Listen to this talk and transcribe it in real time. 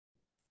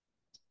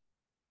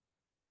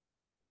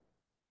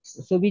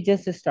So we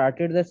just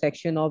started the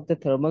section of the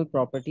thermal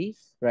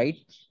properties, right?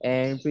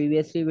 And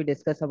previously we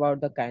discussed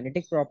about the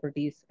kinetic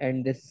properties,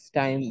 and this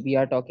time we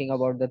are talking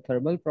about the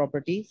thermal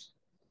properties.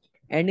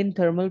 And in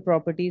thermal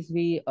properties,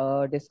 we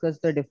discuss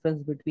the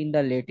difference between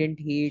the latent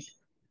heat,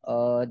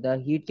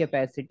 the heat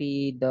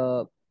capacity,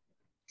 the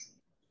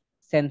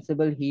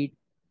sensible heat,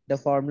 the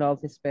formula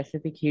of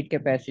specific heat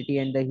capacity,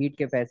 and the heat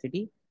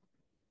capacity.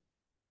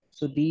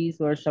 So these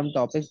were some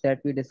topics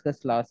that we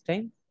discussed last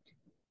time.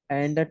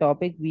 And the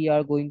topic we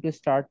are going to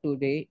start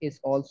today is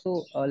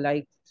also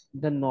like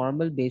the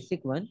normal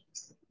basic one,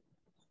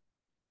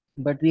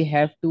 but we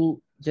have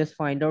to just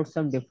find out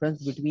some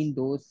difference between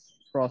those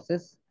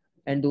process,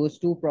 and those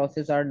two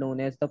processes are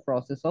known as the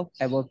process of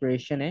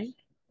evaporation and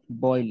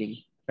boiling,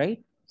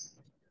 right?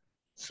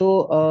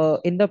 So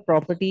in the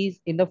properties,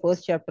 in the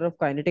first chapter of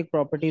kinetic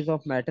properties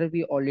of matter,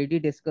 we already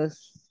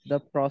discussed the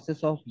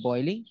process of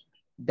boiling,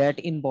 that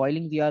in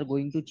boiling we are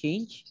going to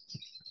change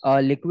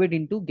liquid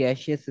into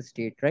gaseous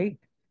state, right?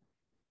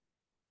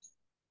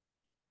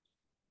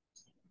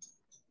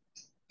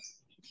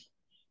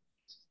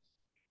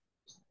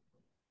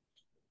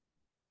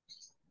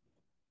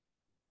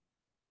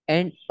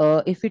 And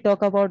if we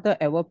talk about the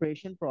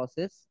evaporation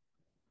process,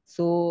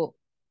 so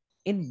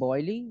in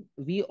boiling,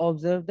 we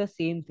observe the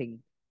same thing,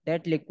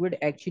 that liquid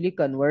actually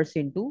converts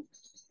into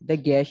the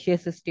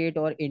gaseous state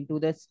or into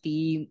the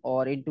steam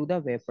or into the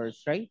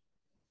vapors, right?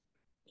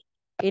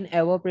 In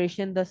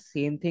evaporation, the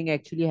same thing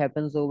actually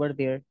happens over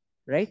there,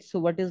 right? So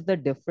what is the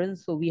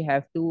difference? So we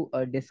have to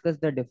discuss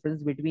the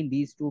difference between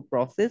these two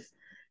processes.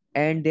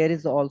 And there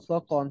is also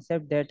a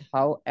concept that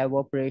how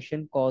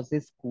evaporation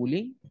causes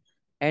cooling,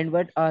 and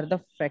what are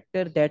the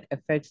factor that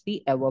affects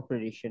the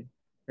evaporation,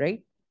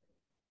 right?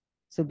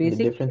 So The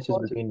basically differences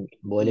for, between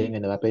boiling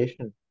and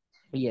evaporation.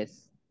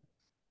 yes.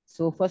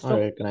 So first All of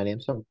right, can I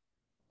name some?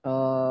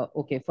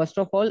 okay, first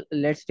of all,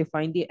 let's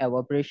define the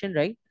evaporation,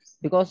 right?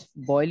 Because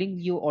boiling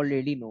you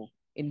already know.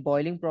 In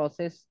boiling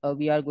process,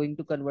 we are going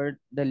to convert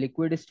the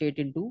liquid state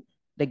into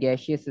the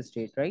gaseous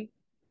state, right?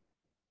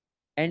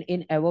 And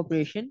in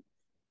evaporation,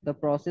 the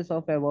process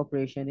of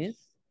evaporation is,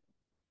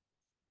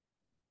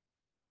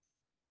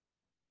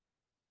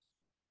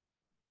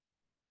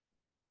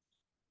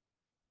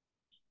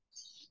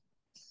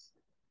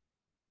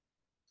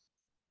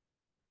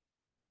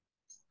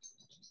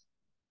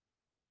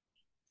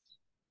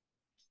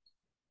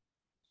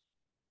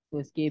 so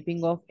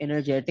escaping of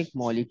energetic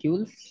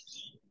molecules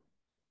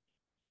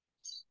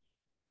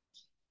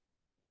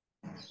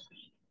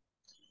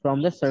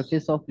from the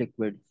surface of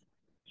liquid.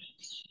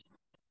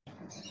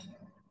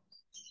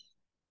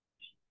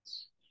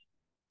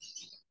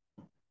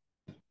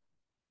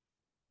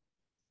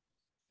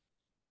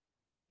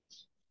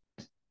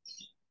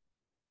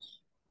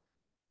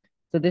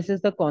 So this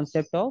is the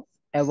concept of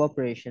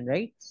evaporation,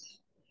 right?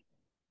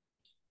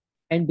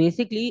 And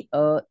basically,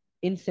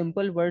 in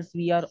simple words,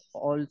 we are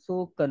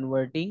also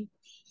converting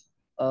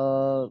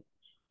uh,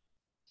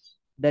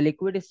 the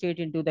liquid state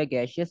into the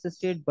gaseous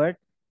state, but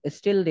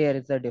still there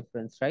is a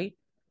difference, right?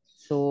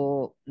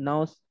 So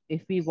now,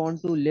 if we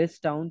want to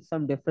list down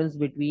some difference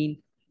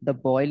between the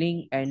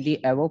boiling and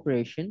the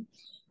evaporation,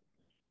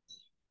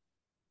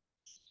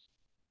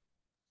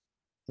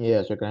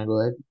 Yeah, so can I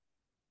go ahead?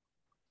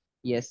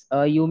 yes,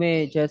 you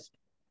may just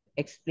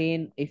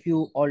explain if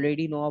you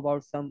already know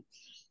about some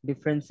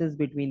differences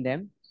between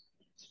them.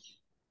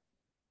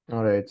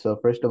 All right, so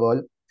first of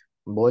all,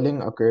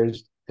 boiling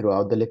occurs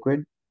throughout the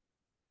liquid,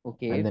 and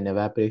Okay. then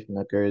evaporation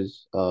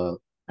occurs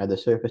at the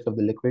surface of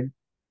the liquid.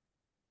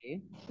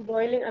 Okay.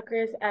 Boiling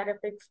occurs at a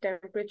fixed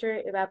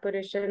temperature.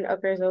 Evaporation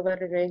occurs over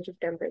a range of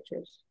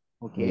temperatures.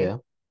 Okay. Yeah,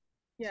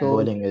 Yeah, So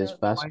boiling so is the these points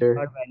faster,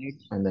 are valid.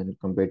 and then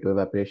compared to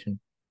evaporation.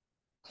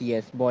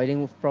 Yes,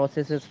 boiling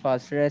process is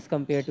faster as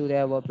compared to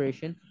the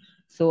evaporation.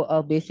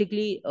 So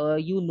basically,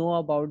 you know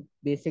about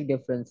basic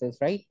differences,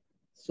 right?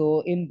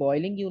 So in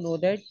boiling, you know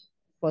that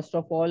first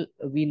of all,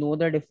 we know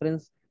the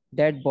difference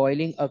that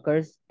boiling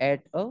occurs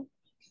at a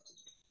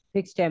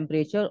fixed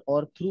temperature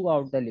or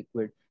throughout the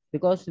liquid.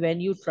 Because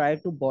when you try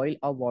to boil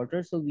a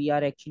water, so we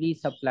are actually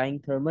supplying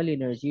thermal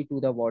energy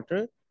to the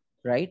water,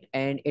 right?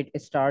 And it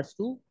starts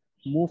to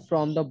move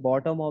from the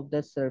bottom of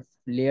the surf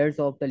layers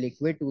of the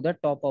liquid to the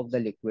top of the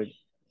liquid,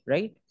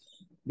 right?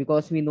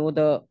 Because we know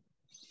the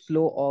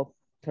flow of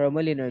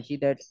thermal energy,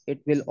 that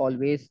it will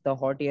always, the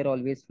hot air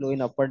always flow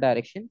in upward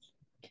direction.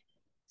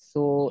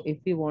 So if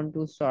we want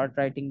to start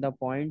writing the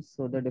points,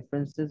 so the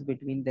differences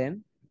between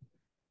them,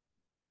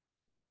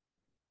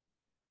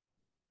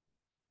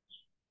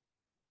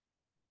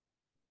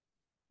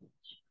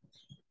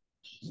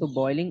 so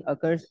boiling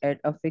occurs at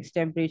a fixed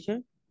temperature,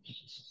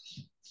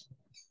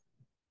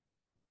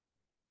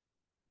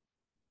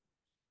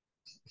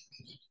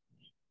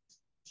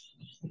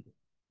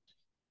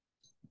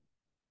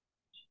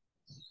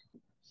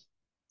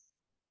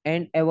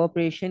 and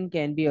evaporation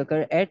can be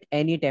occur at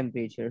any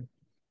temperature.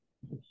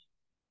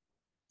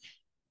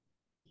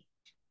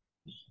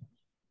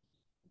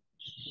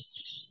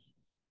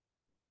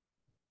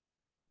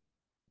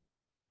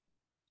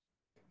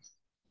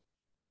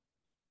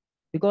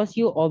 because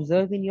you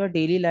observe in your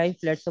daily life,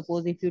 let's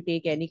suppose if you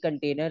take any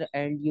container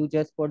and you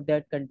just put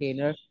that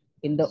container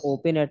in the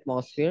open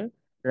atmosphere,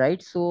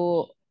 right?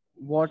 So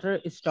water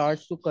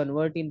starts to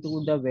convert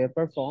into the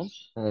vapor form,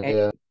 and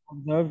Yeah,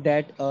 observe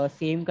that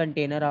same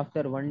container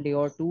after 1 day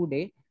or 2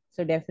 day.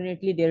 So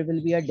definitely there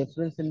will be a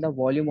difference in the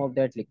volume of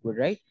that liquid,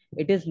 right?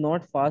 It is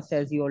not fast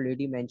as you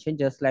already mentioned,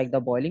 just like the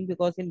boiling,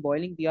 because in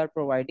boiling we are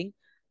providing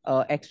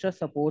extra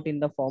support in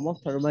the form of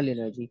thermal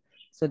energy.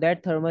 So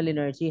that thermal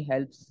energy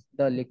helps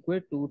the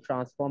liquid to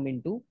transform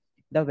into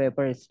the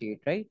vapor state,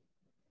 right?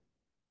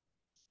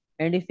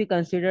 And if we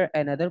consider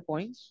another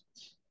point,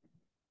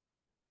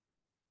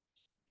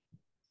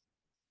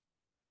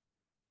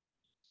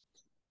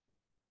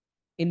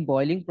 in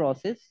boiling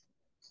process,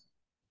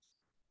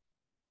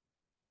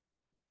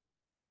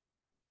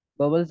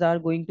 bubbles are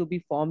going to be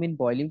formed in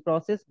boiling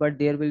process, but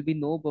there will be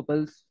no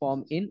bubbles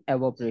formed in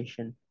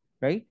evaporation,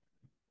 right?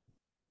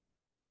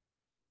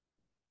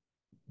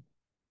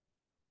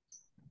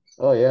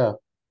 oh yeah,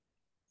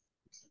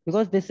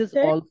 Because this is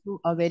Sir, also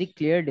a very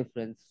clear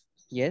difference.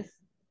 Yes.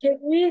 can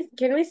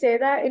we say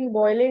that in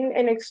boiling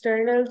an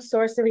external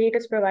source of heat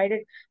is provided,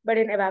 but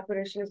in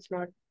evaporation it's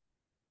not?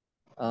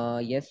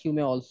 Yes, you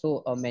may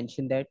also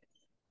mention that,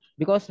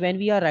 because when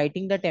we are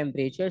writing the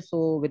temperature,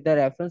 so with the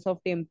reference of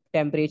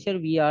temperature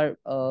we are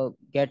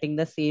getting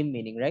the same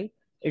meaning, right?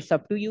 It's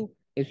up to you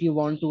if you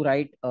want to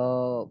write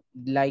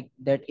like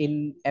that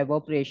in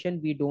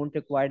evaporation we don't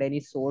require any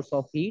source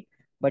of heat,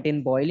 but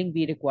in boiling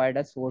we require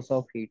a source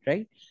of heat,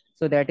 right?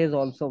 So that is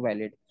also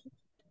valid.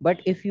 But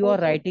if you are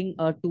Okay. writing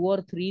 2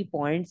 or 3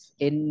 points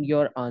in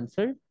your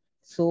answer,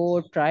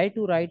 so try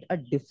to write a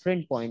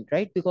different point,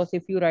 right? Because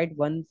if you write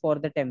one for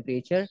the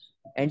temperature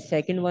and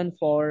second one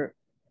for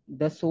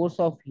the source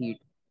of heat,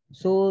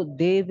 so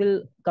they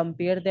will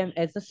compare them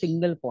as a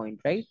single point,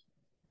 right?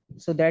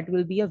 So that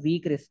will be a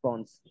weak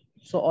response.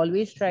 So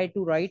always try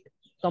to write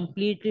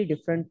completely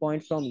different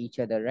points from each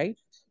other, right?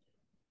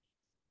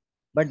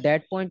 But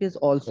that point is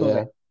also yeah,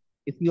 valid.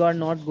 If you are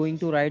not going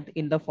to write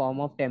in the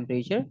form of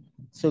temperature,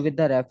 so with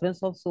the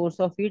reference of source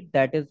of heat,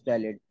 that is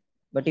valid.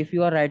 But if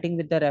you are writing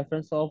with the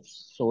reference of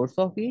source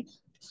of heat,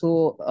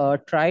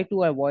 so try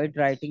to avoid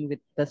writing with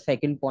the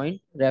second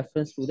point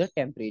reference to the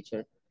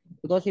temperature,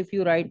 because if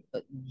you write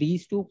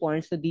these 2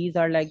 points, so these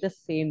are like the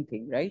same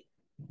thing, right?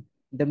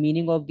 The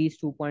meaning of these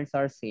 2 points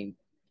are same.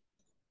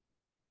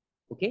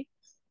 Okay.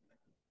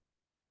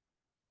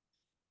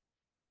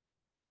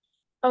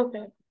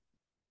 Okay.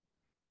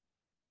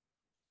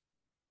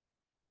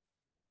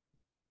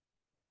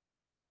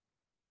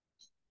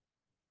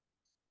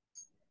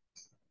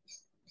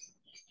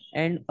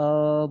 And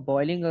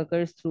boiling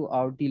occurs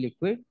throughout the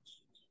liquid.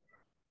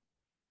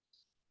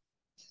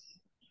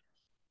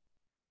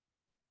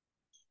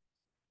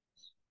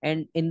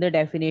 And in the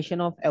definition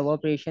of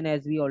evaporation,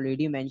 as we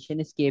already mentioned,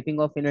 escaping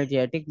of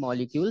energetic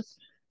molecules.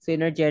 So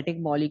energetic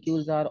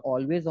molecules are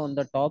always on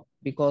the top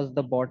because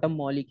the bottom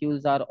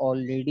molecules are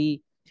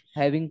already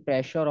having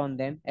pressure on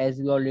them, as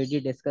we already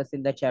discussed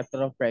in the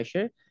chapter of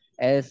pressure.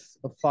 As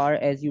far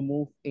as you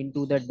move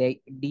into the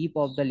deep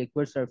of the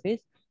liquid surface,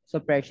 so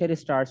pressure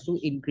starts to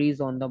increase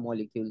on the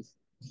molecules.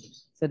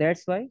 So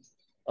that's why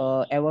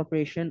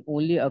evaporation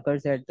only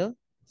occurs at the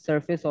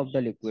surface of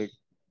the liquid.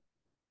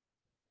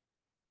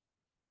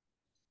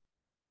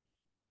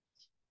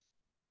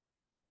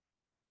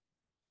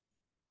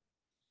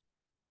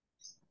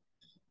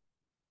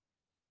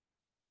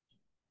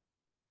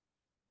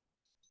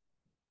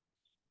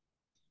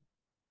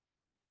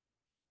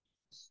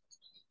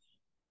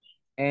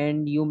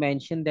 And you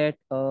mentioned that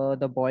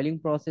the boiling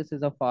process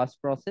is a fast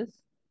process,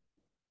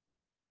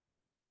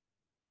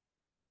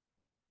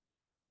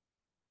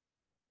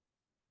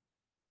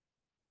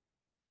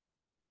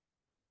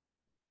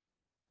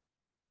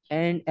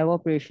 and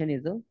evaporation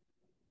is a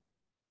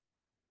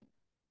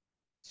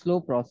slow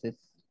process.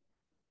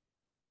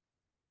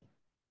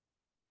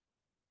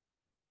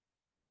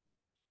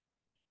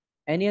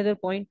 Any other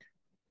point?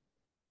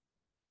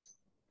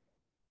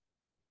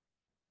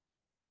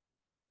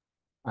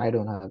 I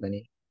don't have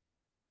any.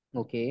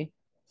 Okay.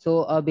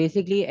 So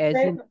basically, as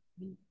When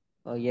you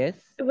yes,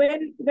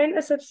 when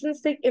a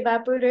substance like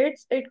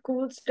evaporates, it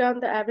cools down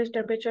the average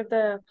temperature of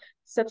the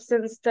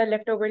substance, the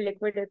leftover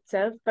liquid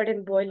itself, but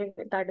in boiling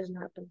that doesn't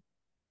happen.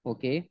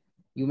 okay.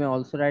 You may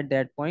also write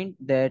that point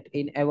that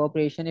in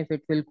evaporation, if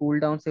it will cool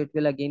down, so it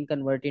will again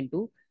convert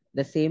into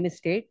the same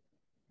state,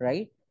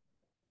 right?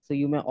 So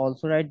you may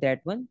also write that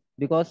one,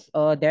 because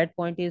that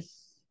point is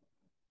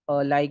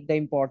like the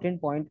important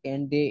point,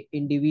 and they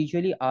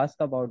individually ask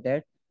about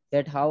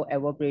that how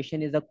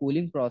evaporation is a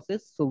cooling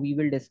process, so we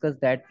will discuss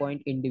that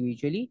point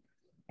individually.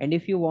 And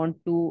if you want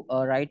to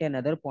write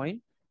another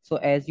point, so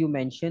as you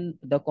mentioned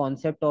the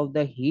concept of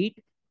the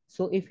heat,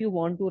 so if you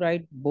want to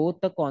write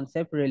both the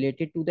concept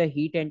related to the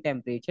heat and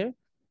temperature,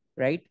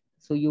 right?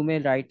 So you may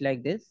write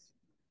like this.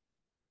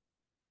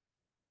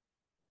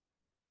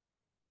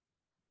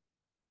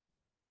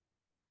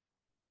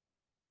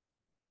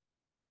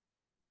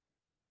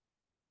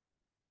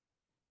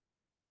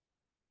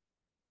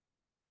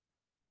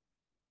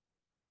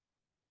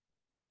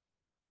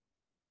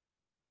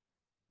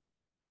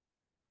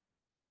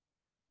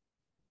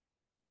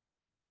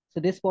 So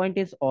this point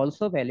is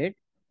also valid.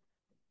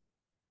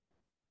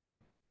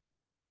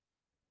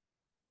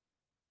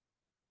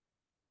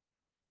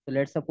 So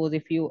let's suppose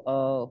if you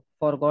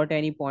forgot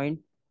any point,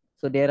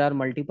 so there are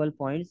multiple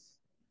points.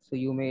 So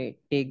you may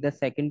take the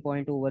second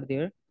point over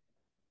there.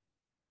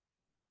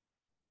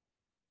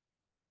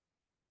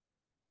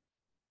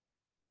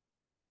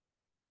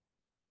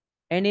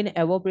 And in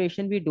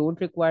evaporation, we don't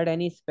require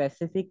any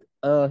specific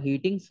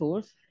heating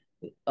source.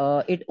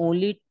 It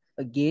only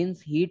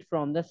gains heat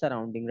from the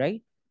surrounding,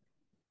 right?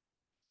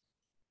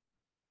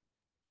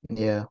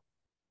 Yeah.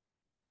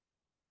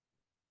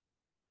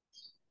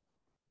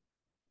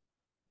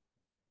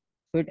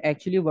 So it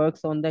actually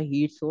works on the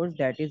heat source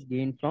that is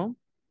gained from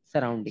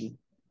surrounding.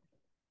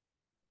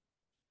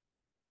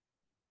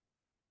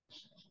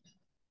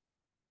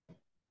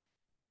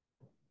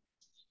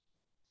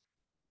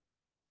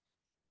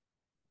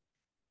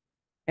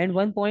 And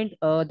one point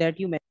that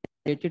you mentioned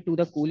related to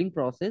the cooling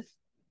process.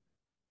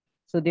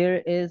 So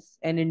there is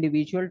an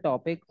individual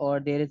topic or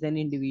there is an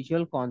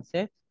individual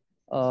concept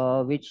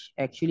which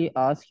actually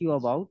asks you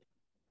about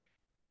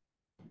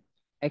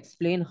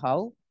explain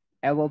how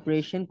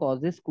evaporation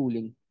causes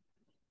cooling.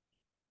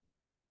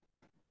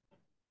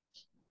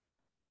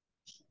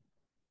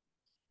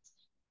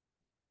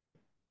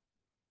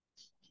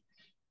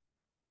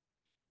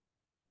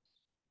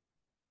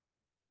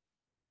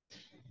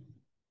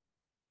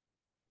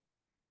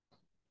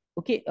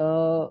 Okay,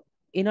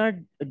 in our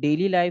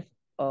daily life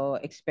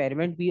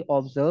experiment, we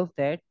observe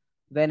that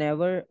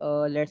whenever,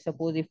 let's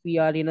suppose if we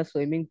are in a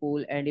swimming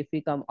pool and if we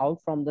come out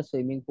from the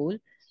swimming pool,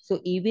 so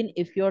even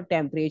if your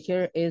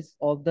temperature is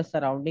of the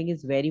surrounding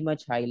is very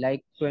much high,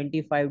 like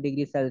 25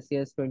 degrees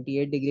Celsius,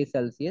 28 degrees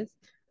Celsius,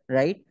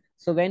 right?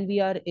 So when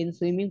we are in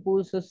swimming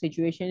pool, so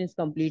situation is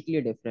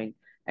completely different.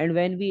 And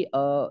when we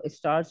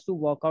starts to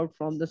walk out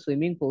from the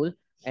swimming pool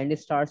and it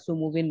starts to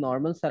move in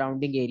normal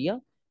surrounding area,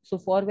 so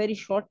for very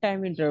short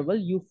time interval,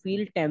 you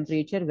feel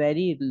temperature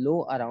very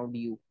low around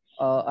you,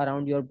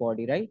 around your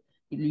body, right?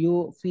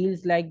 You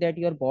feels like that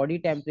your body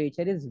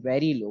temperature is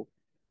very low.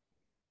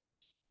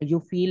 You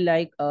feel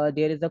like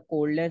there is a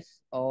coldness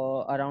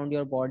around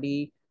your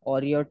body,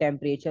 or your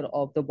temperature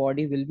of the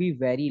body will be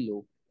very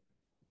low.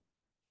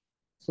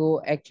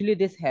 So actually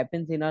this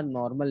happens in our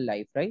normal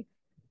life, right?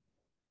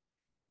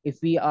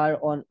 If we are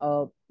on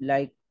a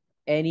like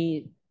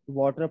any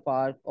water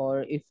park,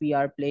 or if we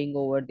are playing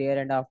over there,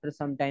 and after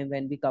some time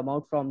when we come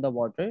out from the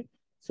water,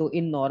 so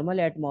in normal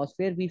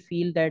atmosphere we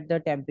feel that the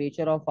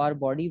temperature of our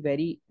body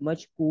very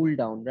much cool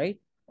down, right?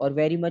 Or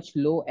very much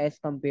low as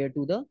compared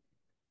to the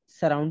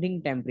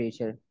surrounding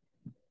temperature,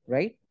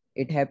 right?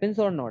 It happens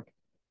or not?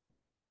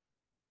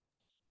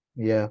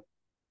 Yeah.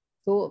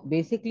 So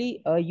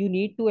basically, you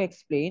need to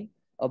explain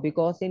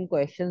because in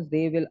questions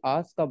they will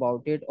ask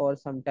about it, or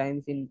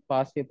sometimes in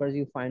past papers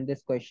you find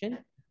this question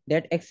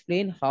that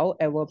explain how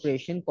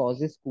evaporation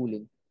causes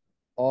cooling,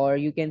 or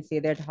you can say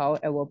that how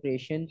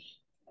evaporation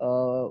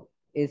uh,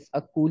 is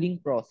a cooling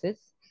process.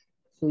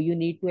 So you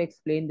need to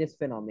explain this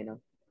phenomena.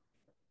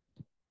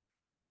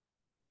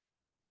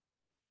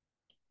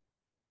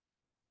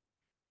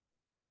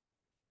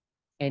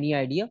 Any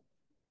idea?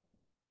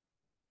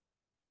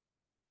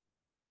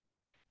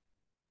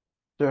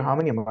 So how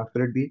many marks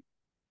would it be?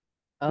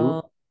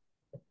 Uh, Two?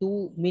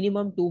 two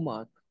minimum 2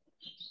 mark.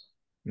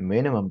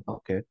 Minimum.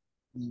 Okay.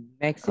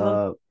 Maximum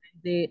Uh,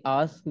 they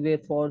ask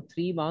for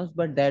 3 marks,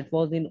 but that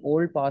was in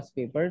old past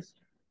papers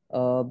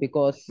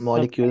because sometimes.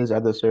 Molecules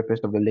at the surface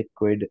of the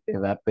liquid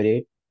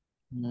evaporate,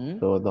 Hmm.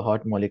 so the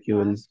hot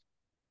molecules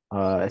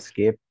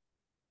escape,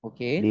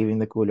 Okay. leaving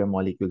the cooler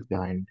molecules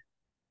behind.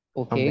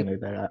 Something Okay. like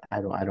that.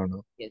 I don't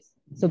know. Yes.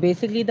 So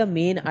basically, the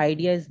main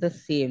idea is the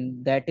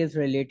same, that is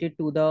related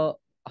to the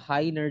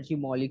high energy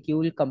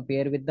molecule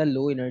compared with the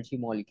low energy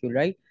molecule,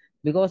 right?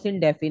 Because in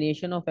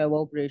definition of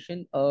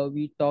evaporation,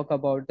 we talk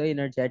about the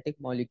energetic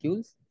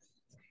molecules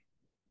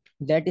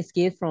that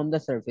escapes from the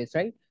surface,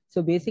 right?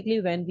 So basically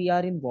when we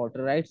are in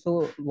water, right,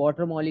 so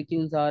water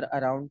molecules are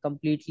around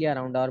completely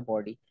around our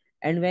body,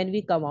 and when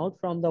we come out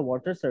from the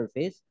water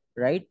surface,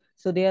 right,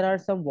 so there are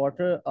some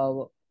water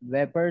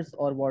vapors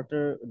or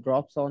water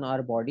drops on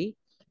our body,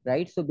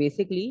 right? So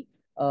basically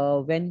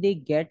when they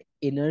get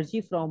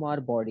energy from our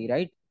body,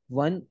 right,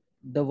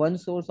 one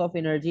source of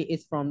energy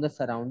is from the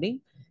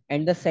surrounding,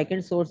 and the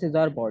second source is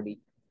our body.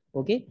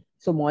 Okay,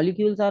 so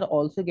molecules are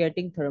also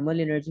getting thermal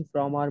energy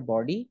from our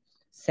body.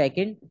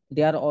 Second,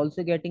 they are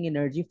also getting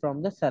energy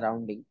from the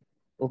surrounding.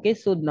 Okay,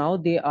 so now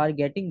they are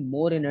getting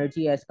more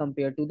energy as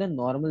compared to the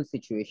normal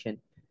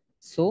situation.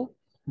 So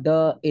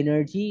the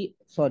energy,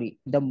 sorry,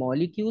 the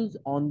molecules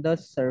on the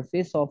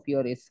surface of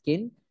your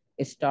skin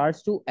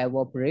starts to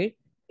evaporate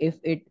if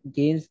it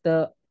gains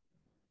the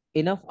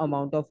enough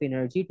amount of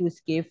energy to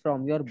escape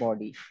from your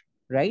body,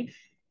 right?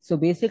 So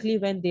basically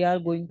when they are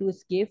going to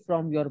escape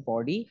from your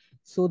body,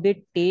 so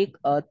they take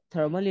a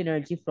thermal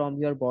energy from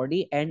your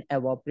body and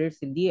evaporates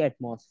in the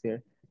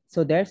atmosphere.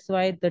 So that's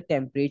why the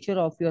temperature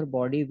of your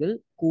body will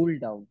cool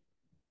down.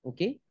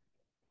 Okay,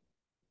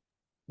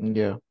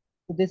 Yeah.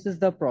 so this is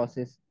the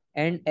process.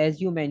 And as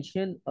you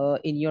mentioned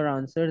in your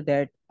answer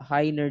that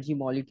high energy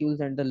molecules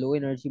and the low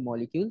energy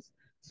molecules,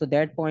 so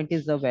that point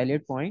is a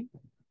valid point.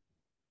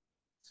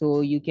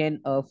 So you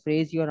can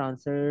phrase your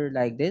answer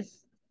like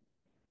this: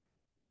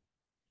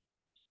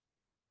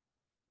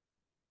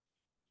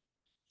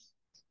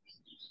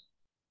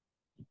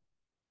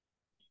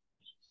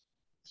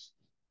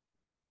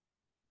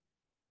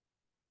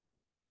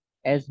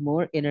 as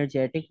more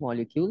energetic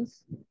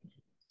molecules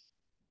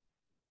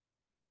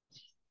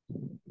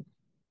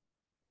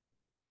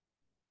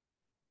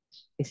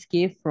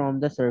escape from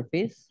the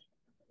surface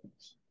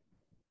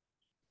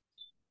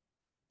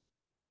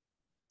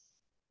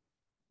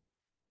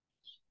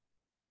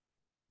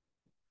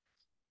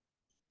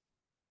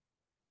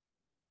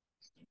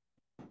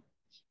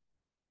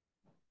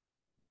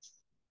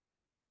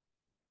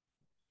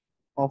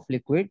of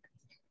liquid,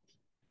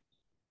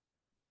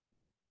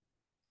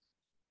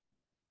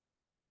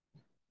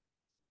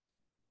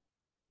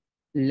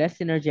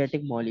 less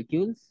energetic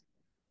molecules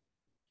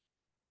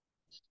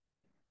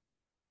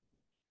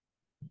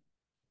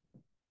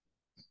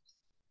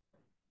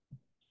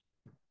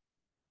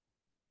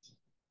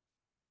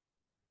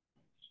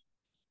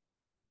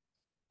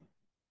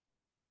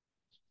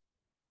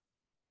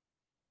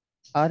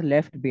are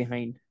left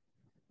behind.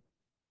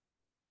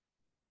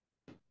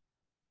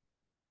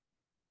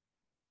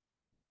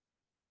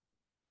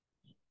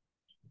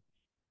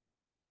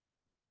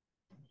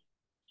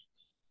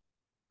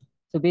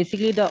 So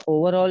basically the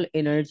overall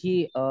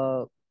energy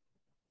of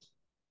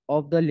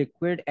the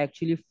liquid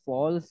actually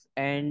falls,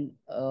 and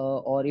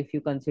or if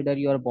you consider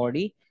your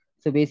body,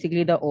 so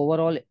basically the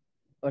overall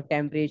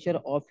temperature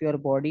of your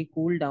body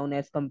cool down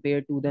as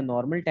compared to the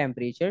normal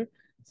temperature,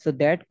 so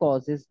that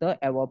causes the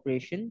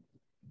evaporation,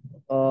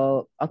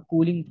 a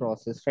cooling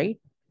process, right?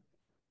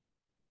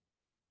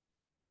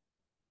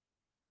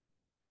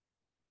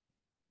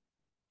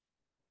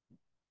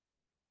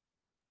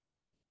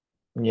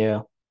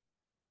 Yeah.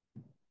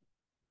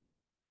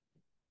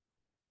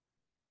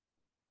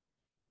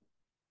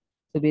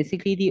 So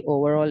basically the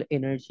overall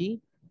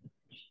energy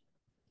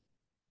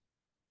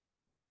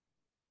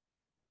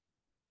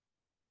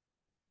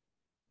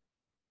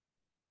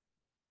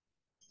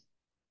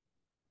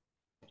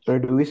So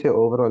do we say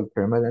overall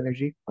thermal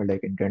energy or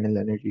like internal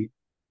energy?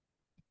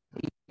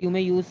 you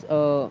may use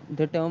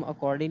the term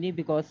accordingly,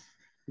 because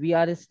we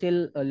are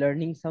still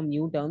learning some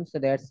new terms, so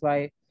that's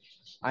why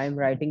I am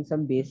writing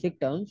some basic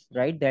terms,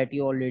 right, that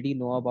you already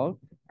know about.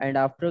 And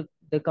after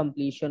the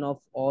completion of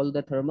all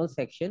the thermal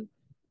section,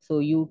 so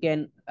you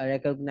can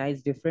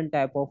recognize different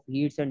type of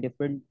heats and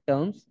different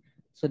terms.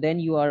 So then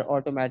you are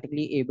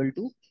automatically able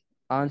to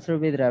answer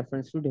with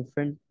reference to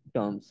different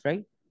terms,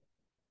 right?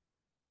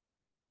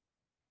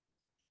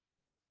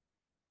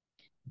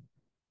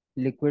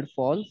 Liquid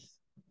falls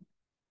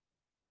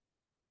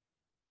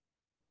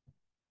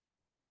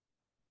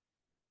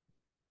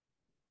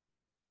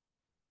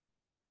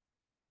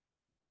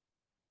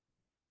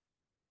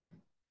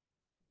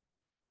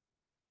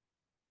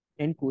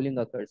and cooling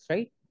occurs,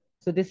 right?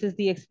 So this is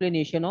the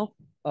explanation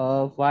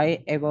of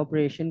why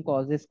evaporation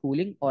causes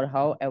cooling, or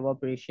how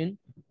evaporation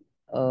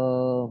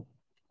uh,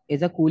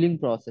 is a cooling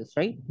process,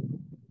 right?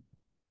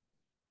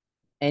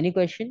 Any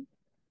question?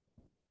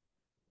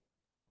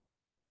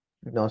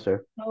 No,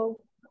 sir. No.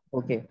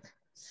 Okay.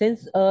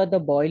 Since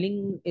the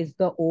boiling is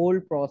the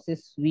old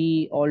process,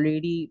 we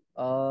already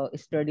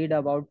studied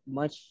about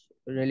much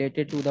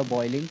related to the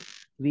boiling.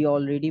 We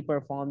already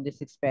performed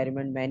this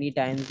experiment many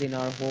times in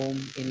our home,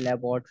 in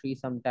laboratory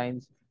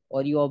sometimes,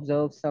 or you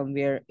observe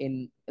somewhere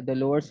in the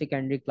lower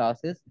secondary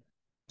classes,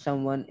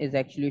 someone is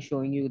actually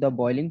showing you the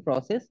boiling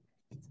process.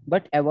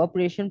 But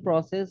evaporation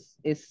process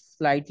is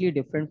slightly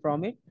different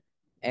from it.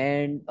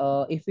 And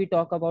if we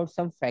talk about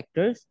some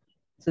factors,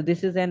 so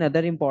this is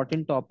another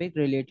important topic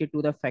related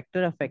to the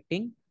factor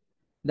affecting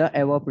the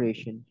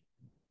evaporation.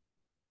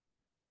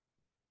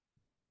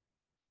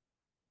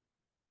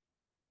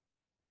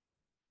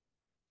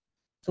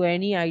 So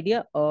any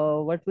idea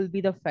what will be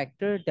the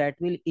factor that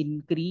will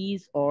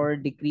increase or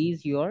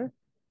decrease your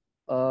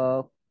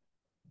uh,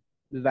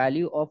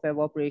 value of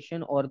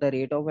evaporation or the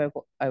rate of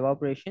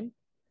evaporation?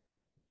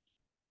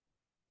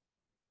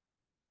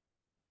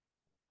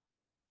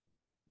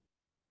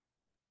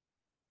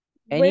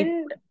 Any?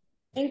 Wind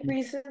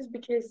increases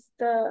because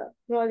the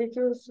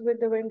molecules with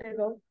the wind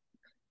dissolve.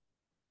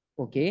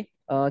 Okay.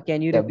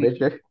 Can you repeat?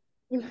 Temperature?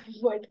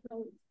 What?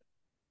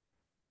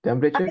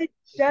 Temperature? I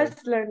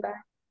just learned that.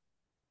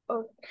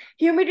 Oh,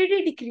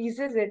 humidity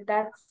decreases it.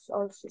 That's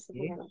also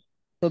something I Okay. know.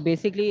 So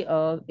basically,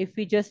 if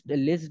we just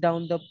list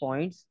down the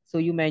points, so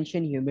you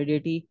mentioned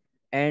humidity,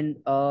 and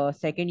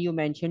second you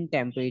mentioned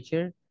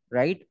temperature,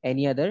 right?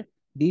 Any other?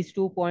 These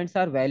 2 points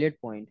are valid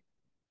point.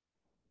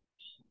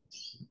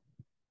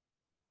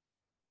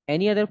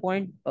 Any other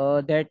point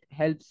that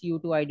helps you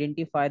to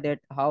identify that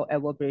how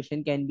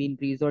evaporation can be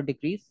increased or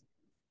decreased?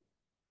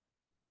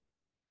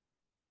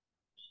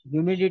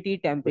 Humidity,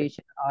 Wait.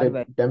 temperature are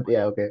valid point.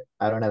 Yeah, okay.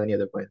 I don't have any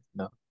other points.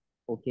 No.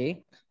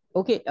 Okay.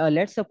 Okay.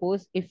 Let's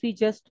suppose if we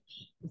just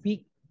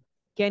we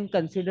can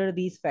consider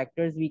these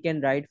factors, we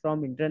can write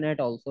from internet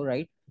also,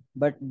 right?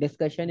 But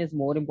discussion is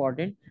more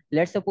important.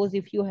 Let's suppose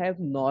if you have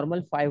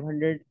normal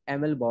 500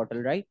 ml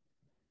bottle, right?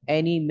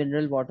 Any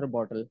mineral water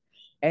bottle,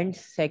 and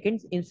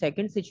second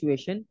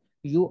situation,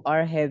 you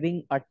are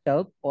having a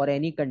tub or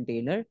any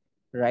container,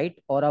 right,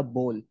 or a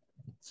bowl.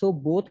 So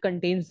both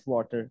contains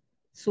water.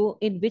 So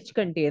in which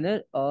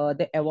container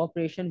the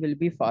evaporation will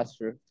be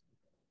faster?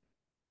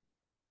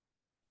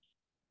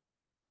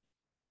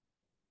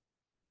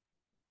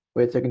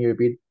 Wait a second, you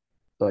repeat.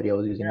 Sorry, I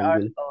was using There are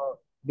Google.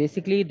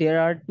 basically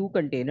there are two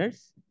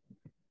containers,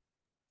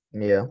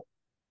 Yeah.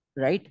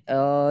 right?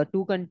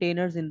 Two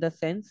containers in the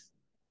sense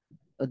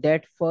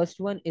that first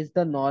one is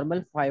the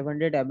normal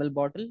 500 ml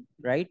bottle,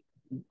 right,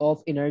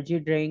 of energy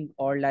drink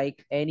or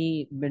like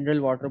any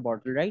mineral water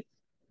bottle, right?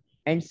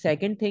 And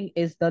second thing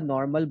is the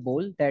normal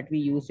bowl that we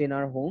use in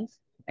our homes,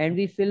 and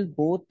we fill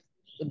both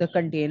the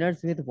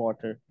containers with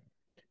water.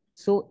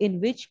 So in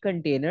which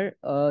container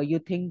you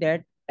think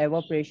that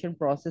evaporation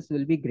process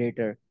will be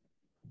greater?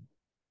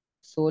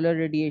 Solar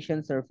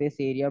radiation, surface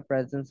area,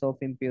 presence of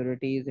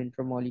impurities,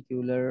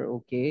 intermolecular.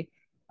 Okay,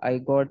 I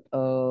got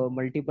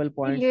multiple I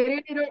points.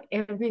 literally wrote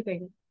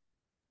everything.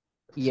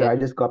 So Yes. I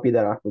just copied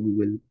that after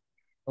Google.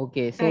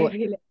 Okay, I so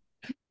really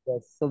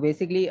yes, so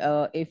basically,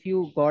 if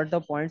you got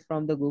the points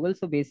from the Google,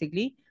 so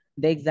basically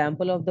the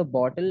example of the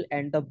bottle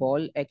and the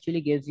ball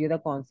actually gives you the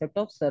concept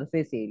of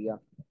surface area,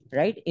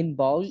 right? In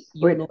bowl,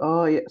 you Wait, know.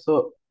 oh yeah,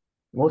 so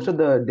most Mhm. of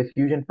the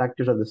diffusion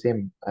factors are the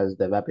same as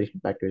the evaporation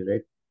factors,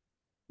 right?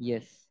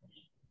 Yes.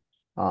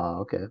 Ah,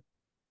 okay.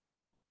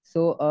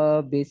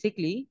 So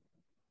basically,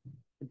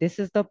 this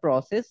is the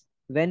process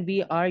when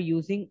we are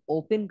using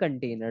open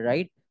container,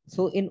 right?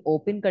 So in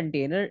open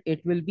container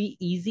it will be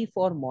easy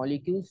for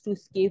molecules to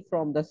escape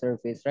from the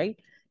surface, right?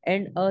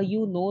 And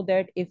you know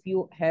that if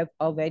you have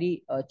a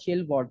very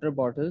chill water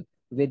bottle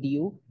with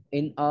you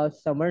in a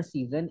summer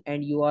season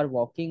and you are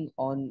walking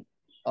on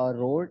a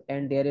road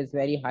and there is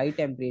very high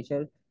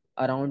temperature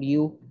around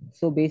you,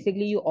 so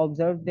basically you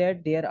observe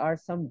that there are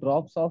some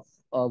drops of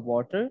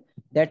water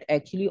that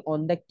actually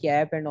on the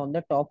cap and on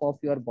the top of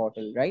your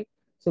bottle, right?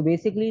 So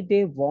basically,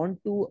 they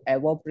want to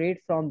evaporate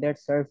from that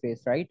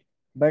surface, right?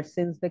 But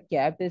since the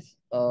cap is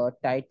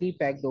tightly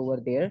packed over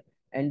there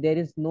and there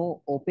is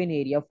no open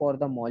area for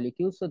the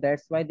molecule, so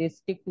that's why they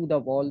stick to the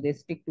wall, they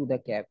stick to the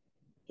cap.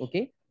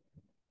 Okay.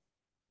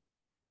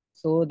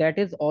 So that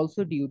is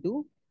also due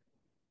to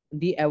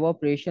the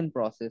evaporation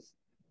process.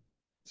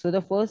 So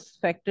the first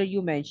factor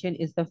you mentioned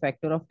is the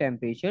factor of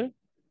temperature.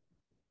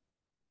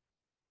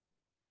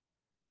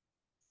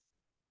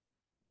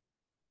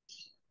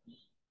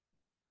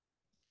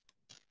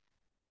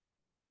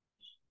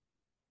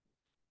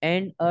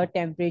 And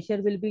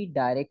temperature will be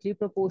directly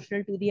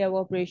proportional to the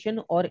evaporation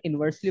or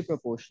inversely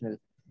proportional.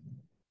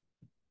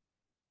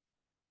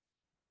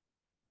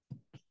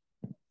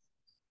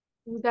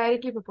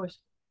 directly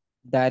proportional.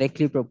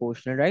 Directly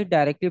proportional, right?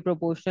 Directly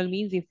proportional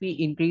means if we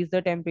increase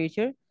the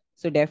temperature,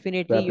 so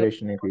definitely your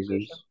Evaporation evaporation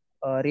increases.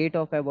 rate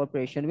of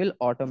evaporation will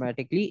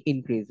automatically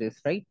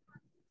increases, right?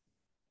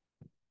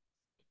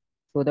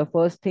 So the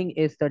first thing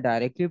is the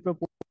directly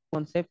proportional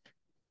concept.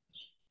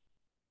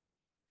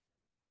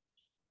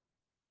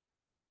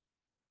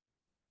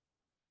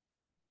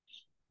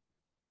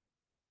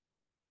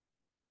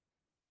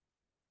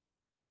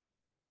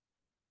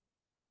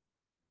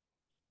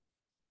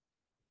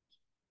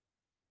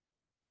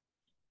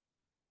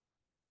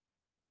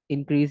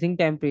 Increasing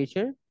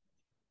temperature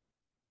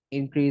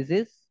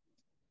increases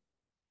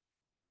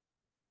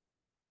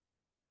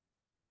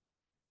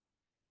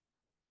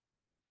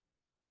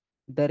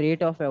the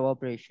rate of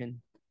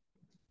evaporation.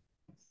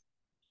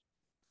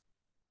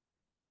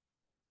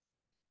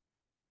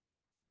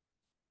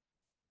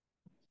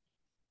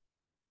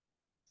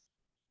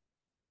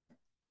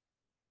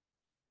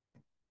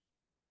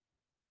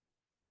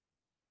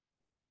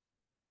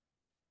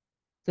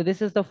 So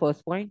this is the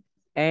first point.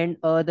 And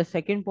the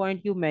second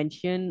point you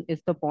mentioned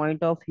is the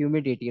point of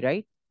humidity,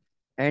 right?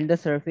 And the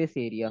surface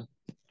area.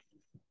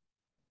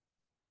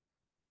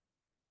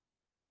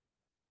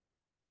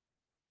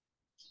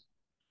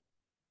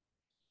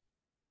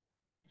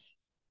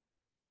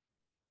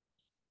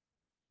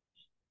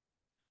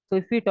 So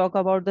if we talk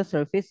about the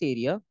surface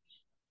area,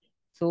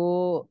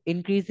 so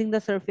increasing the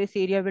surface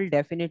area will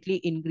definitely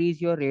increase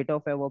your rate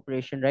of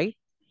evaporation, right?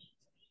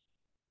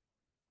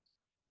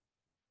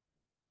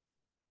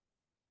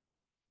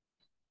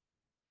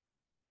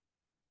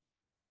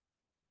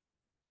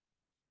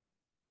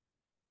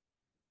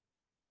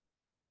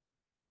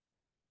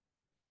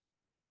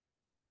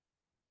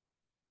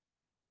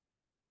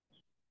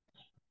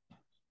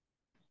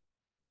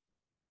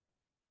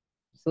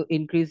 So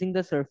increasing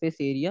the surface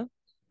area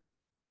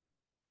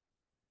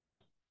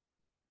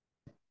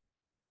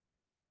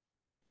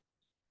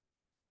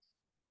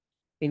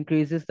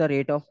increases the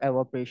rate of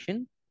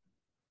evaporation.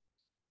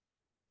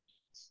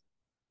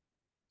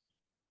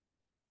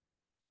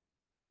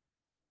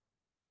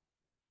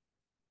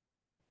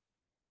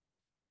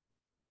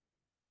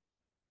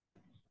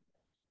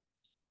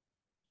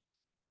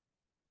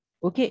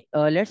 Okay,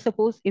 let's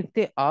suppose if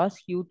they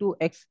ask you to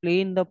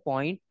explain the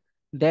point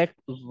that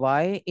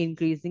why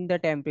increasing the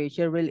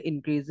temperature will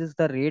increases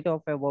the rate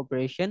of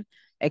evaporation,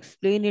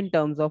 explain in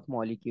terms of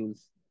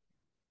molecules.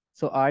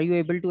 So are you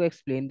able to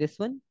explain this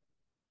one?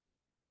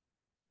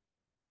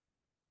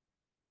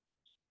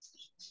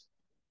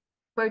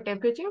 For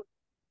temperature?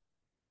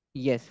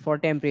 Yes, for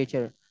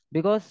temperature.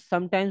 Because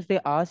sometimes they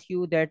ask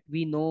you that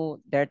we know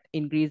that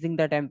increasing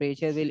the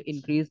temperature will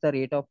increase the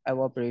rate of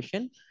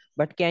evaporation,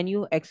 but can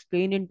you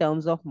explain in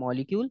terms of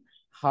molecule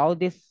how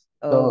this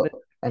will, So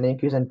an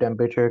increase in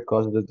temperature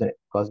causes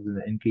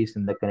an increase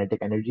in the kinetic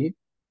energy.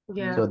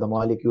 Yeah. So yes, the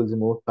molecules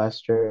move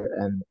faster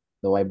and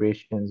the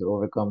vibrations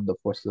overcome the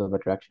forces of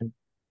attraction,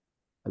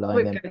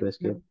 allowing them to Quick.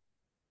 escape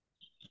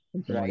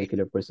into right?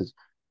 molecular processes.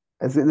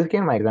 This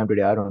came in my exam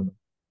today. I don't know.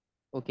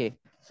 Okay,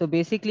 so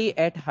basically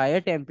at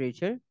higher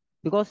temperature,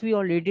 because we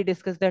already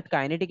discussed that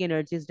kinetic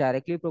energy is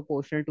directly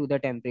proportional to the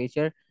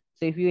temperature.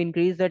 So if you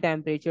increase the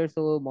temperature,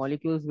 so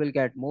molecules will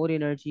get more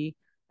energy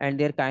and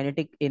their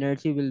kinetic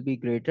energy will be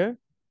greater.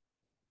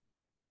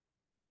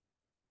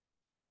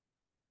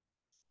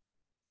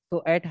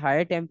 So at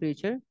higher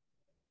temperature,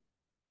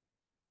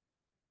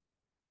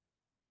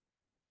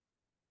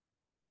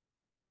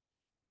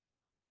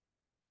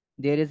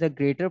 there is a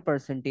greater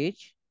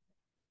percentage,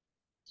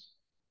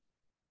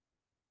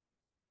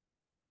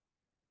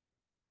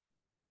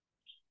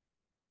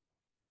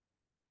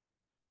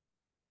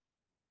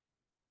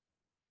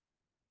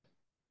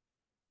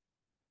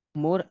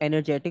 more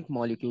energetic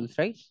molecules,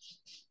 right?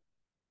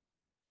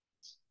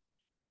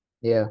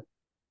 Yeah,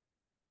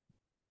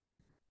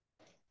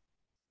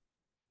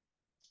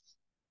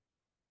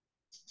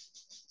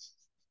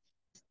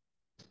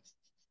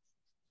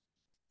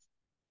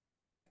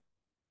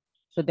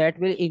 So that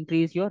will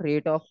increase your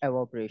rate of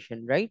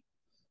evaporation, right?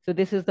 So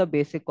this is the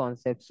basic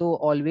concept. So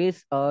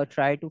always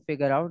try to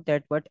figure out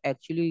that what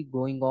actually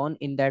going on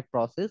in that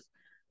process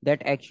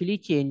that actually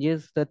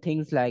changes the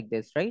things like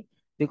this, right?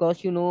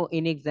 Because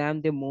in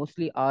exam they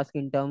mostly ask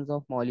in terms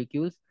of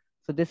molecules.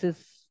 So this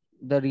is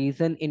the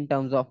reason in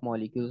terms of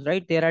molecules,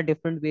 right? There are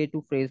different way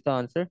to phrase the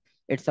answer.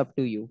 It's up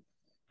to you.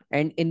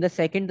 And in the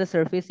second, the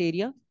surface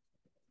area.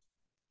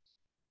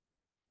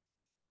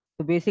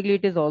 So basically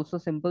it is also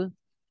simple.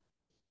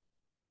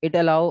 It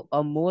allow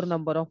a more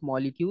number of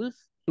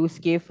molecules to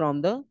escape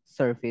from the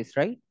surface,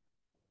 right?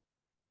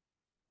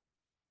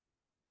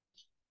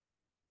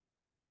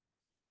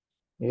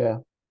 yeah.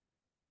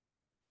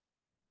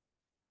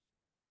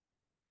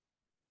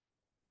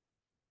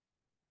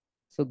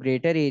 So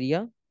greater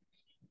area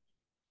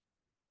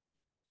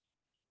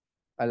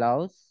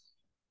allows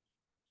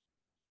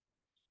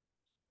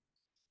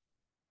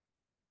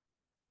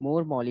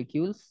more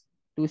molecules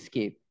to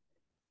escape.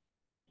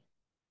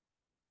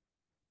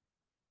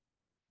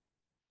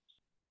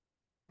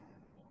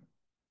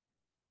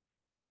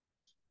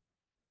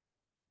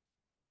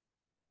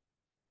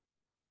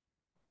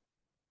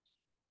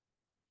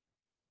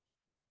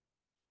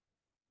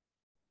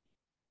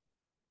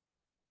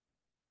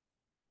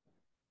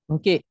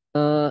 Okay,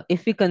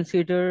 if we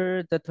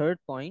consider the third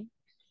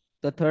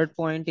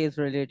point is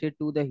related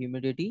to the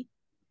humidity.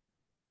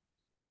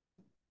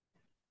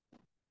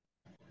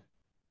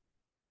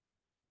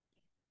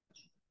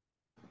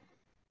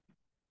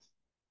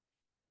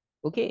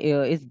 Okay,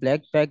 is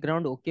black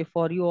background okay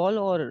for you all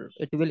or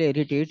it will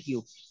irritate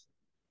you?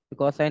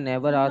 Because I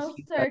never ask No,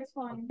 you sir, that. it's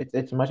fine.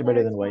 It's much Sir, better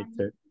it's than white, fine.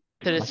 sir.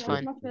 That No, is Much sir, it's better.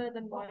 fine. much better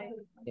than white.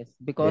 Yes,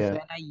 because Yeah.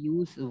 when I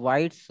use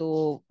white,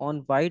 so on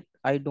white,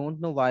 I don't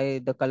know why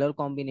the color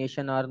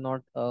combination are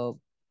not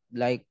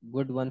like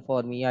good one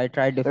for me. I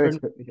try Hurts.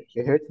 different.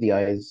 It hurts the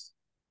eyes.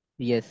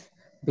 Yes,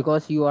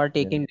 because you are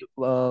Yeah. taking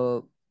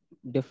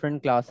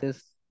different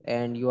classes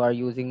and you are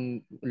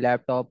using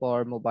laptop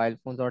or mobile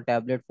phones or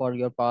tablet for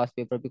your past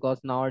paper because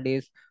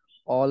nowadays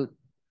all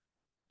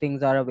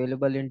things are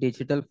available in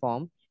digital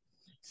form.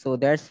 So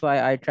that's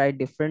why I tried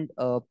different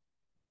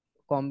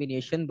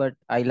combination, but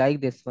I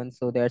like this one.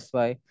 So that's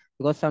why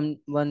because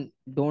someone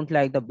don't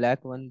like the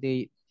black one,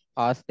 they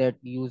ask that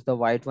use the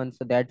white one,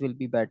 so that will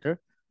be better.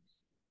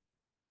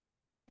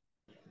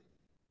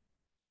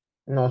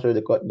 No, sir.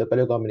 The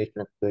color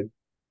combination is good.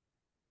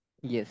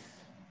 Yes.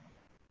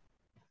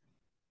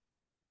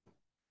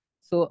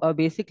 So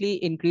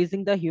basically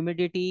increasing the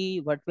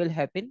humidity, what will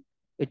happen?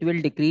 It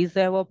will decrease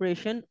the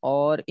evaporation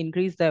or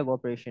increase the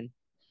evaporation.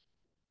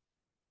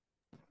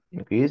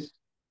 Increase.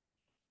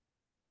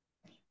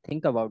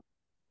 Think about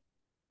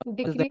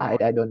was the Decrease.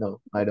 I don't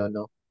know. I don't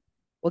know.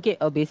 okay.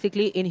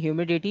 Basically in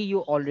humidity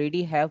you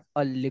already have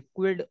a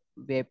liquid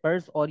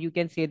vapors or you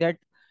can say that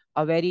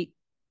a very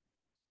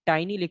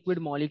tiny liquid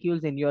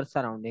molecules in your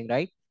surrounding,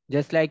 right?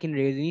 Just like in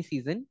rainy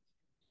season,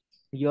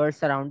 your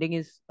surrounding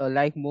is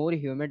like more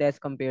humid as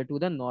compared to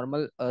the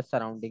normal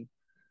surrounding.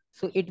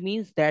 So it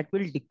means that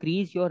will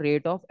decrease your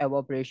rate of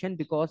evaporation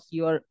because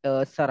your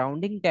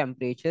surrounding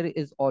temperature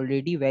is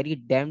already very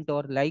damped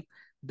or like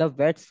the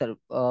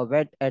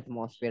wet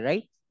atmosphere,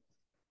 right?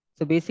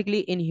 So basically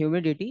in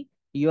humidity,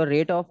 your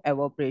rate of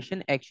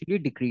evaporation actually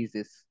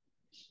decreases.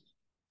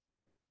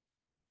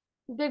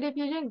 The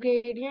diffusion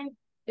gradient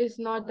is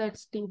not that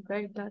steep,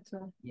 right? That's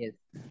all. Yes.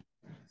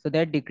 So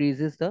that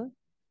decreases the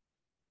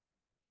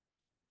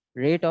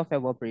rate of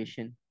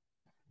evaporation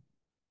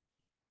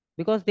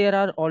because there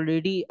are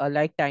already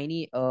like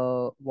tiny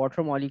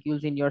water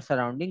molecules in your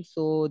surroundings.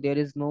 So there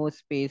is no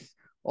space,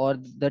 or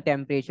the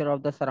temperature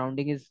of the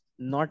surrounding is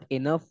not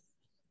enough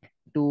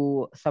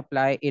to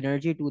supply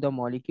energy to the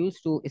molecules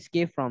to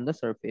escape from the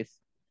surface.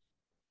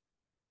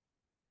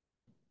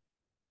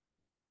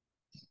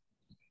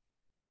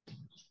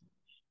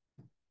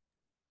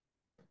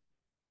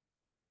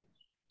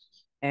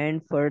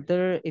 And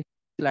further, if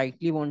you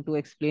likely want to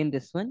explain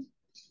this one.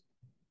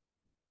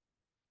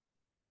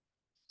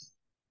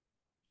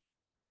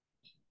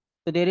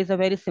 So there is a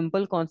very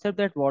simple concept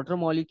that water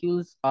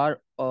molecules are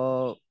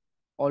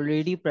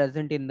already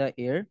present in the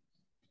air.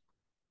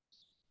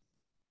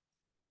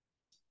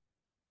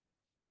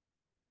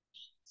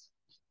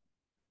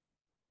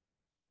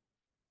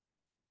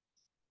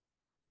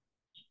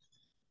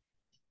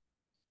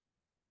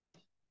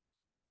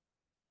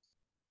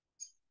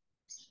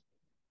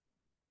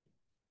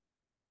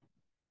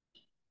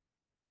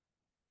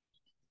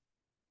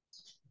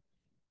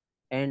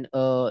 And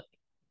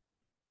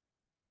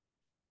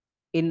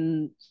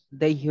in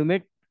the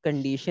humid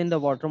condition, the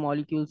water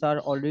molecules are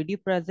already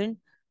present.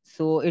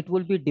 So it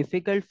will be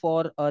difficult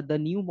for the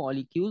new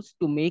molecules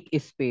to make a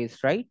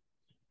space, right?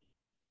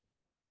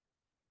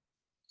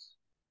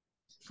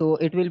 So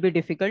it will be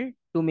difficult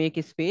to make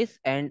a space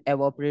and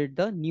evaporate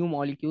the new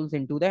molecules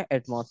into the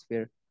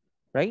atmosphere,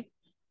 right?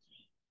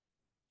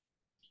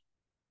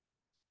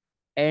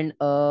 And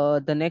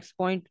the next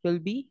point will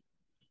be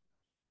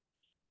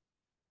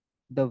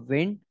the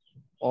wind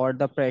or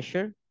the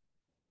pressure.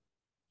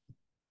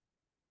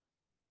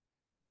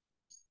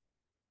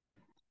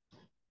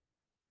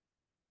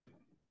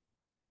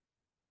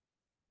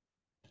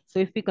 So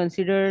if we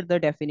consider the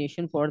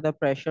definition for the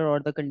pressure or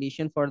the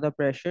condition for the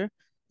pressure,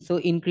 so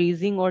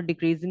increasing or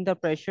decreasing the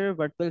pressure,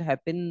 what will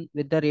happen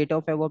with the rate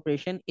of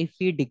evaporation if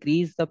we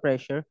decrease the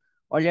pressure,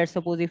 or let's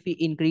suppose if we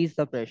increase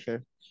the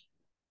pressure.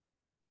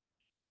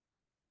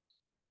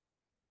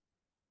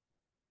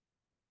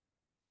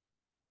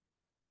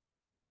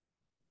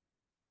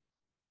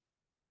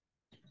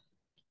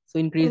 So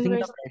increasing the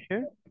Inverse.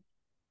 pressure,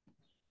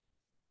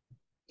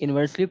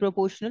 inversely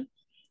proportional.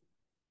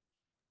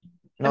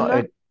 No, I'm not.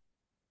 it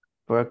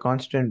for a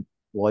constant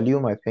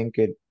volume, I think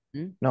it.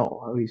 Hmm?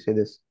 No, how do you say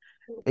this?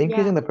 Yeah.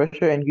 Increasing the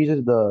pressure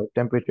increases the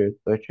temperature,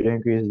 so it should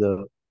increase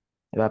the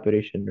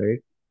evaporation, right?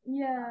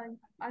 Yeah,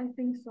 I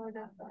think so.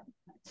 That's all.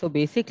 So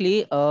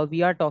basically,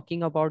 we are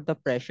talking about the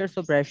pressure.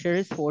 So pressure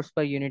is force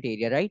per unit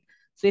area, right?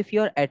 So if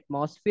your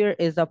atmosphere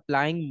is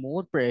applying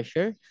more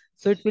pressure,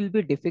 so it will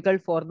be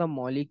difficult for the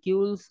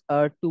molecules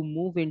to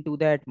move into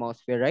the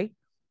atmosphere, right?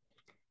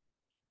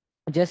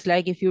 Just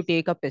like if you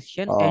take a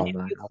piston and Oh if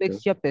man, you okay.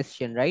 fix your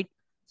piston, right?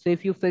 So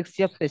if you fix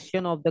your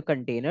piston of the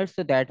container,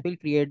 so that will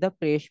create the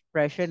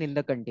pressure in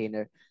the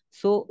container.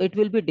 So it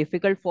will be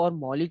difficult for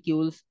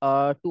molecules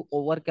to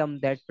overcome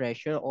that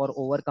pressure or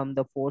overcome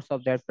the force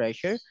of that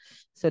pressure.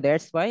 So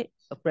that's why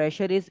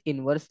pressure is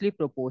inversely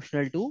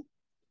proportional to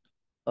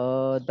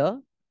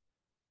the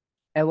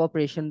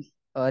evaporation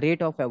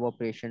rate of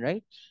evaporation,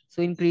 right?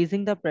 So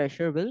increasing the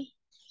pressure will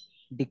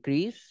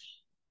decrease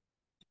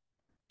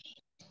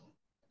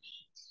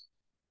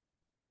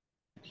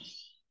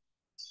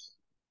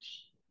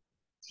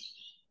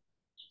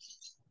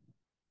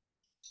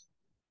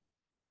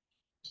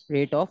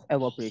rate of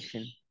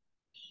evaporation.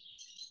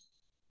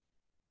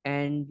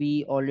 And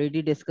we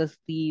already discussed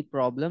the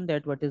problem,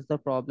 that what is the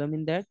problem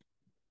in that.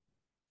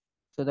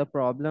 So the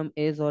problem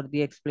is, or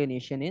the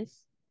explanation is,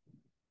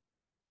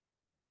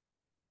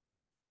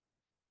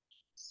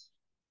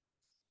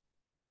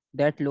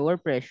 that lower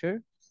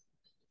pressure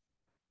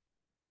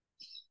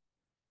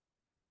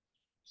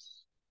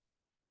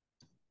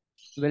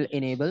will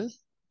enable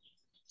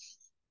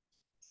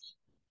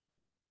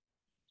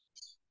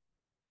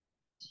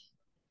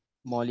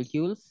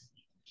molecules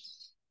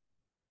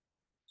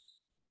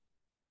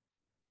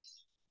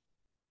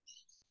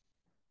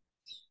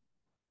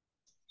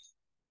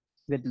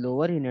with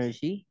lower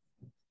energy,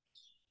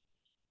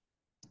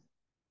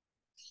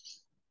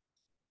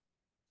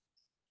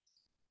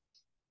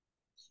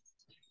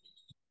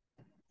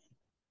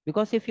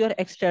 because if your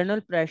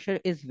external pressure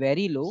is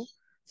very low,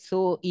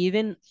 so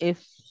even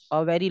if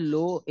a very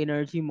low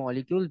energy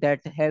molecule that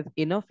have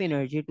enough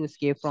energy to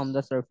escape from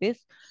the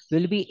surface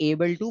will be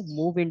able to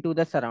move into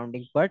the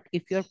surrounding. But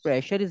if your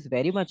pressure is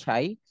very much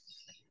high,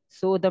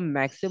 so the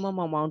maximum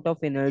amount of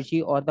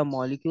energy, or the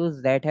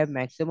molecules that have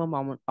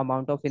maximum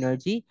amount of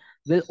energy,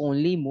 will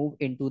only move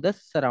into the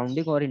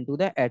surrounding or into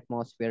the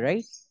atmosphere,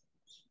 right?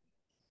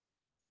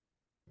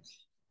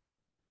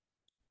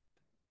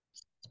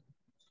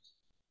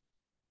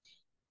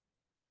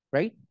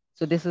 Right.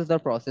 So this is the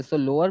process. So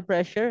lower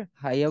pressure,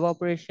 high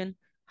evaporation;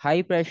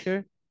 high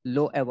pressure,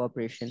 low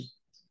evaporation.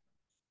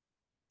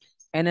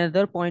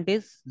 Another point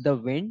is the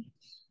wind.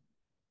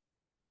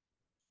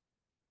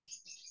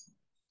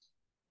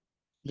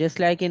 Just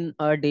like in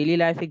a daily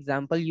life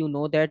example, you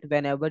know that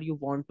whenever you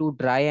want to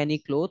dry any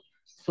cloth,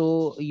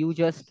 so you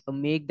just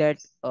make that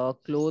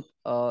cloth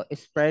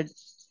spread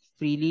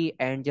freely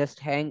and just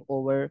hang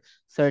over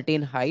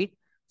certain height.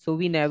 So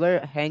we never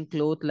hang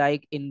cloth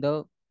like in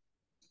the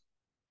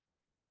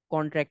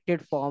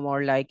contracted form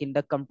or like in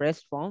the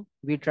compressed form.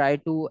 We try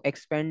to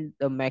expand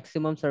the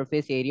maximum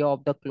surface area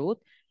of the cloth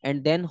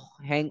and then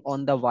hang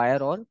on the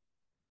wire or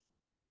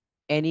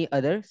any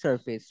other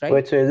surface, right?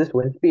 Wait, so is this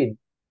wind speed?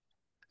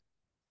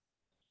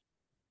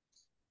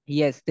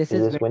 Yes, this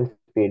Is is this wind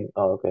speed?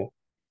 Oh, okay.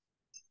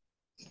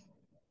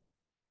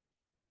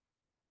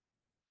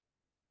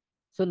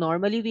 so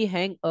normally we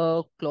hang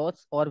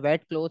clothes or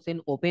wet clothes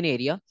in open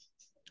area,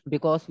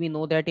 because we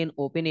know that in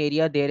open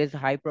area there is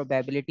high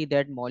probability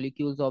that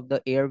molecules of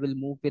the air will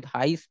move with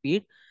high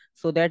speed,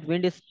 so that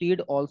wind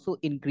speed also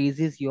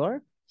increases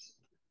your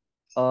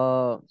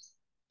uh,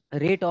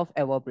 rate of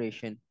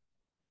evaporation.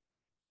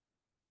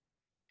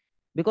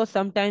 Because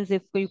sometimes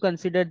if you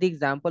consider the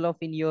example of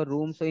in your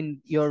room, so in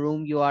your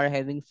room you are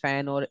having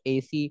fan or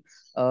AC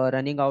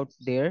running out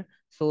there,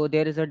 so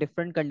there is a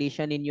different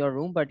condition in your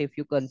room. But if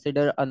you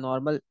consider a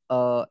normal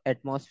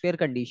atmosphere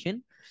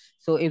condition,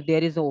 so if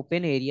there is an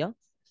open area,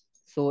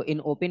 so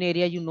in open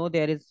area, you know,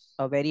 there is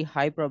a very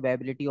high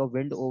probability of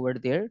wind over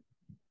there.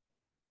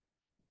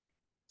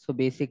 So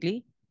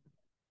basically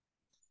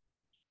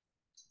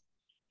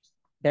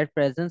that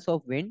presence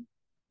of wind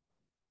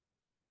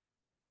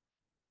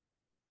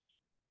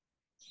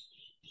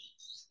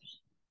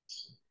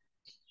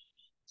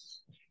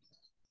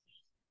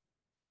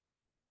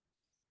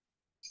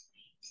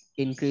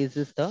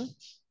increases the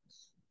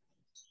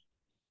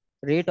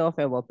rate of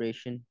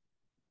evaporation.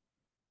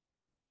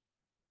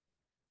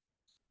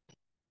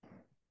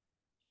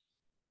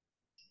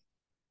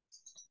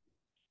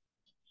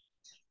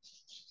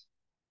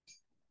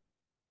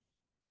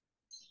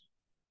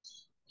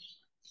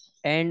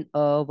 And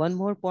one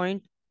more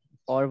point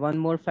or one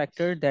more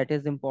factor that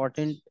is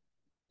important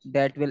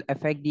that will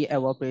affect the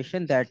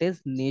evaporation, that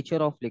is nature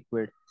of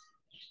liquid.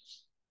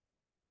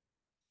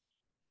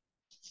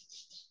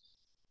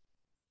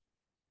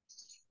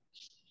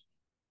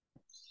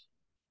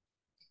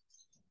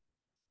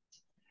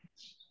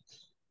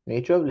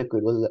 Nature of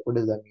liquid. What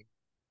does that mean?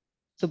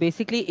 So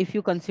basically if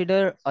you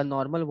consider a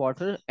normal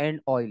water and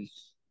oil,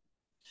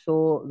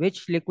 so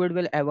which liquid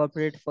will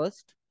evaporate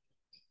first?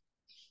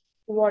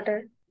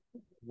 Water.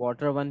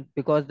 Water one,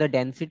 because the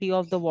density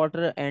of the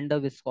water and the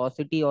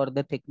viscosity or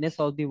the thickness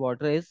of the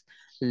water is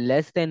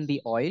less than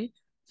the oil.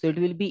 So it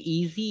will be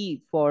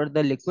easy for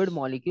the liquid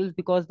molecules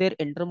because their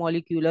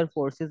intermolecular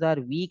forces are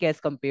weak as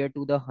compared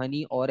to the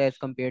honey or as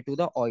compared to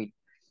the oil.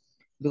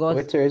 Because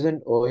Wait, so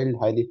isn't oil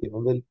highly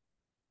flammable?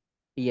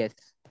 yes,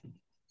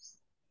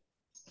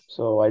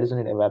 So why doesn't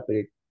it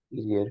evaporate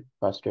easier,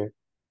 faster?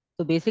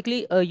 so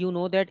basically you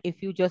know that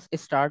if you just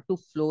start to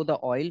flow the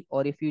oil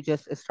or if you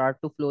just start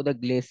to flow the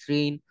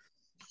glycerine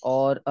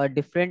or a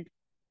different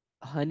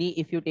honey,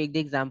 if you take the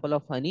example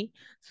of honey,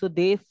 so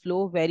they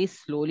flow very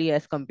slowly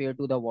as compared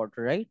to the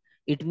water, right?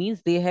 It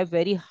means they have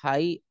very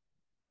high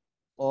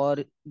or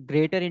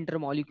greater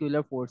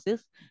intermolecular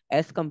forces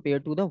as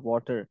compared to the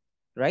water,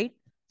 right?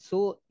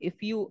 So if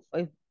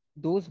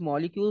those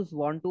molecules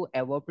want to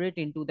evaporate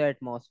into the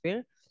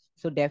atmosphere,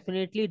 so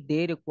definitely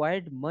they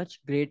required much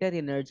greater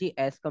energy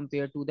as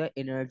compared to the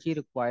energy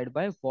required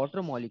by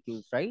water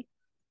molecules, right?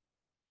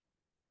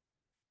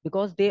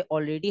 Because they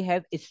already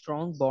have a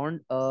strong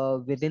bond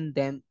within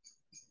them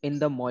in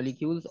the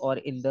molecules or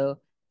in the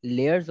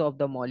layers of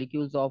the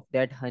molecules of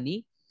that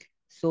honey.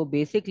 So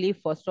basically,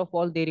 first of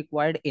all, they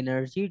required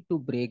energy to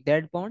break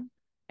that bond,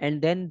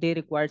 and then they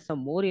required some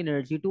more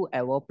energy to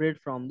evaporate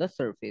from the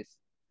surface.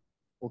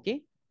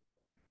 Okay.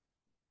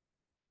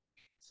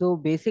 So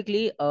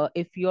basically,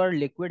 if your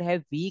liquid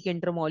have weak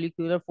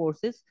intermolecular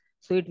forces,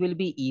 so it will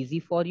be easy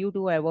for you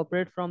to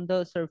evaporate from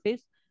the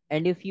surface.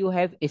 And if you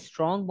have a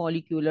strong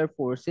molecular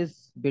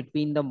forces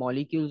between the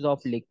molecules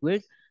of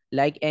liquid,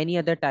 like any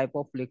other type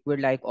of liquid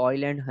like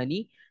oil and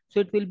honey, so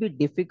it will be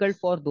difficult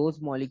for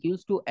those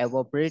molecules to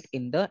evaporate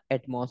in the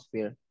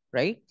atmosphere,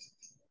 right?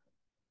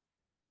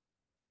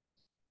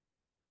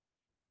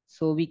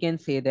 So we can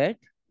say that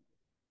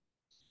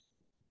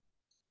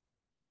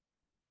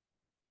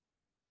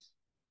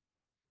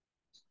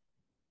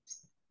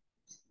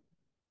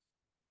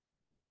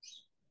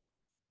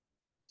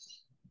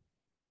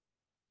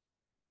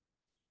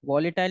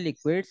volatile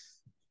liquids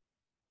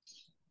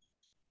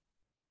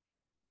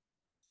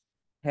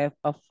have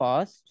a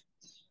fast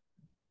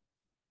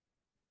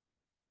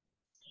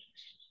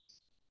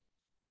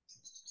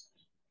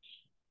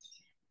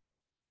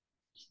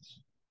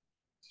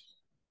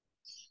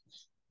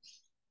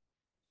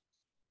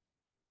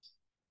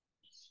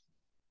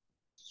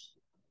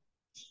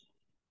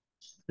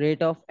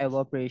rate of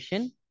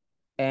evaporation.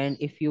 And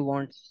if you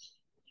want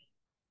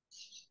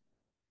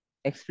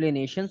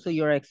explanation, so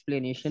your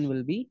explanation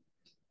will be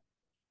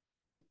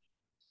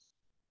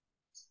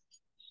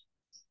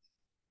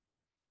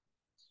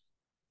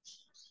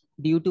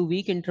due to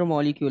weak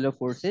intermolecular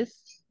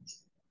forces,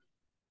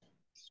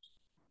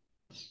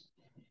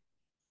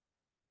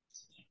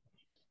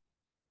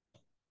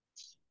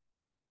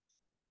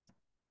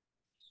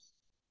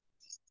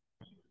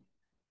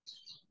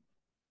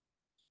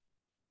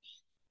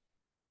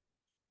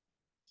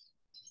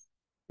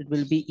 it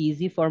will be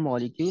easy for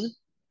molecule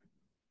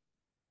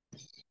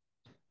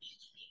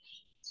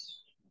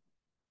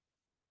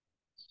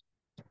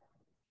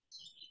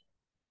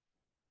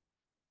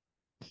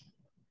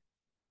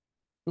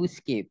to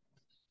escape,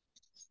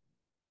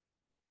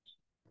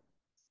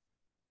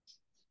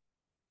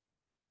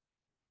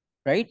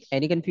 right?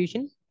 Any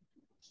confusion?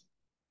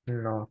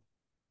 No.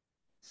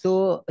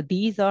 So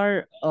these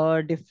are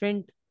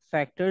different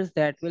factors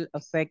that will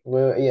affect.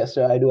 Well, yeah,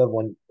 sir, I do have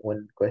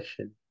one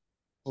question.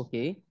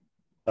 Okay.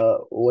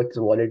 What's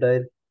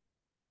volatile?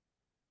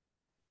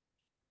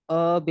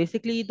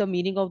 Basically, the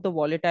meaning of the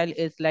volatile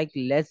is like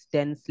less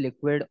dense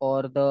liquid,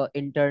 or the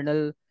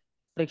internal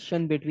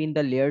friction between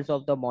the layers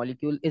of the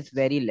molecule is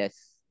very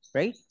less,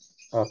 right?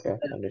 Okay,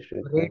 The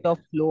understood. rate of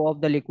flow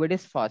of the liquid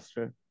is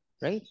faster,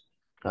 right?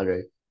 All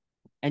right.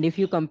 And if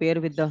you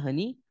compare with the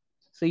honey,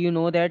 so you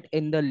know that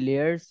in the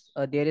layers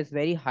there is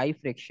very high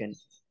friction,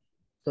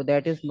 so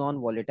that is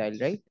non-volatile,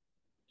 right?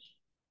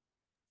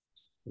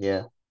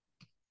 Yeah.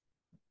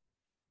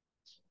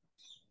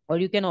 Or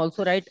you can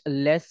also write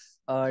less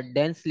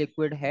dense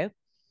liquid have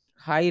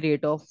high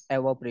rate of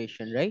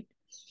evaporation, right?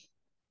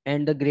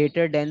 And the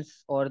greater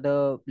dense, or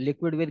the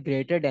liquid with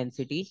greater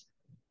density,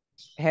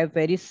 have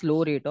very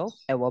slow rate of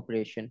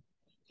evaporation.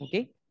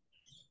 Okay,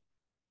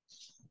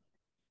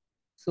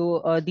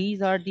 so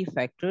these are the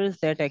factors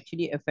that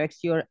actually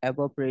affects your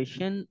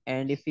evaporation.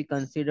 And if we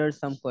consider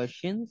some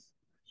questions,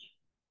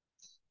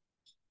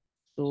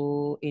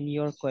 so in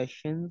your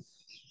questions,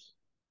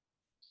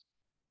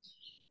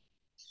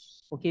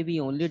 okay, we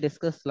only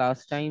discussed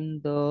last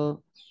time the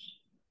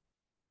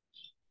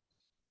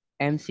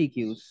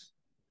MCQs.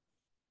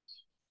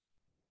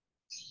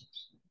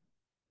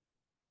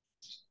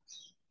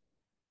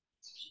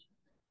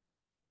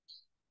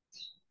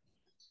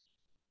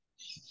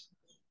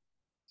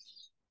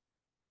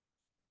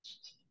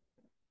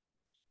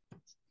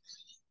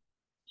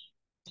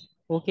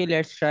 Okay,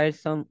 let's try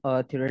some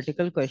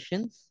theoretical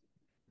questions.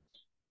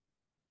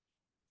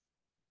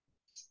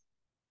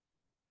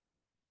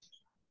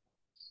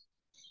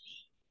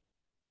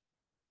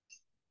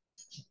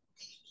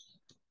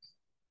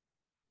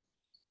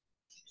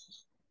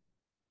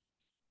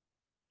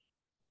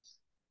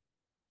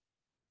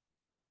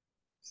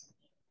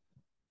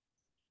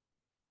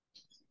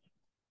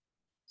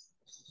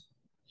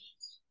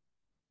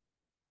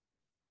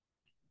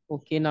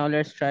 Okay, now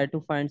let's try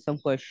to find some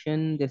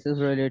question. This is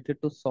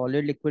related to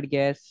solid liquid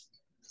gas.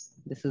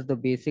 This is the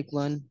basic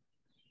one.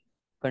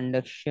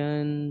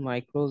 Conduction,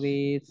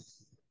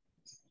 microwaves,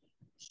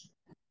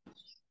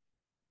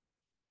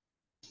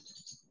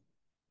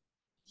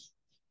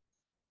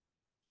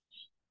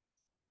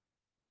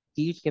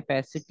 heat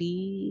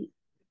capacity.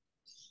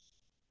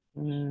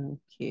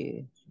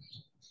 Okay.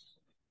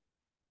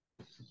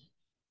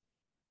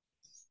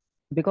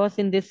 Because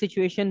in this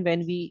situation,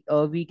 when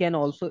we can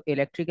also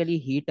electrically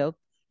heat up,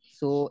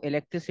 so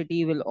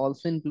electricity will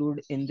also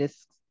include in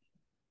this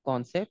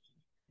concept.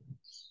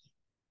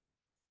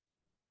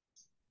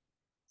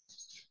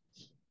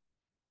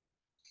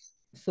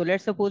 So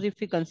let's suppose if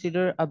we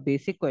consider a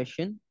basic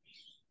question.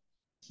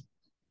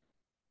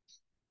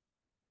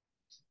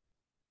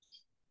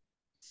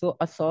 So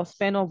a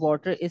saucepan of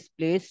water is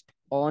placed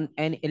on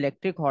an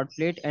electric hot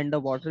plate and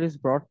the water is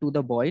brought to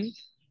the boil.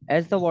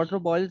 As the water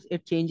boils,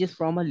 it changes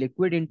from a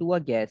liquid into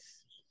a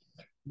gas.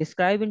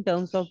 Describe in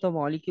terms of the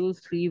molecules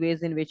three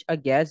ways in which a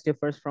gas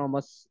differs from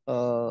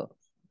a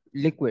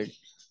liquid.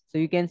 So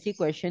you can see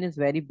question is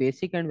very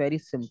basic and very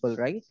simple,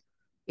 right?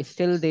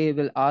 Still they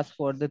will ask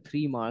for the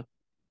 3 mark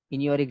in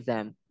your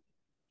exam.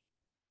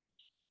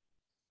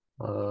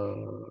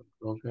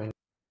 Okay.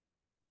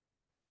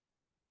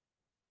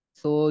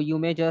 So you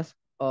may just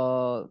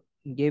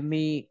give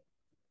me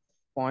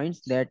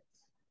points that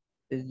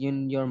is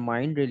in your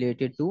mind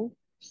related to.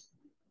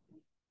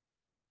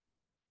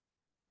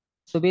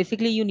 So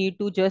basically you need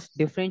to just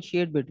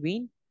differentiate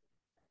between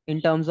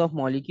in terms of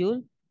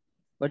molecule,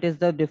 what is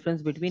the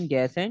difference between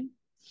gas and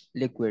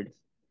liquid.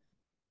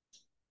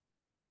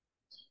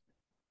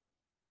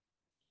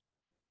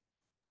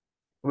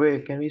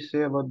 Wait, can we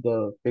say about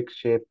the fixed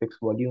shape, fixed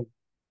volume?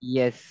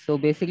 Yes, so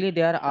basically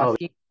they are Oh,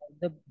 asking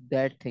about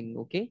that thing,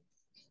 okay?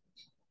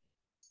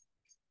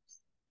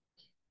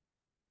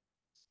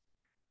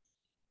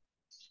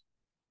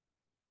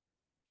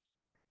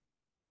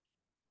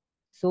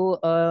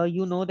 So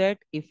you know that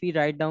if we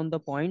write down the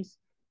points,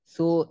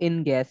 so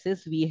in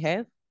gases we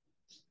have,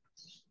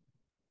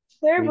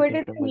 Sir, weak what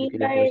did you mean intermolecular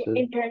by forces.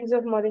 in terms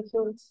of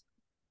molecules?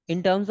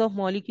 in terms of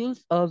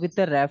molecules, with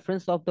the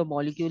reference of the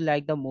molecule,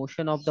 like the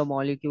motion of the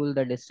molecule,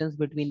 the distance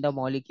between the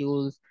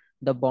molecules,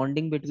 the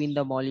bonding between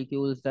the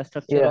molecules, the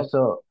structure Yeah, of,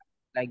 so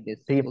like this,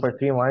 three for okay?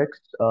 3 marks.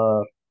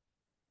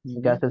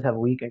 Mm-hmm. Gases have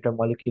weak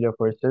intermolecular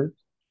forces.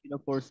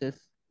 Forces.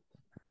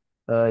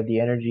 The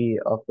energy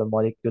of the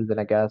molecules in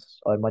a gas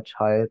are much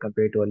higher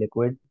compared to a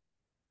liquid,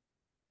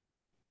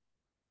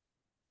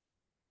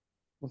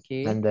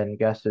 Okay. and then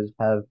gases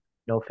have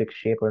no fixed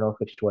shape or no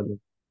fixed volume,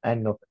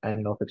 and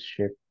no fixed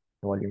shape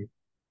volume.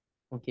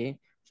 Okay,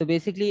 so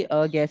basically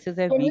gases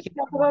have Can we weak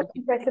talk about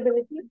intermolecular.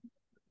 compressibility?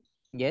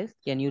 Yes,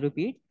 can you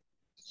repeat?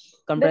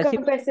 The Compressive.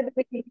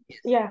 compressibility.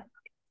 Yeah.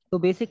 So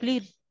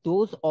basically,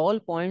 those all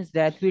points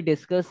that we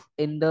discuss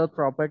in the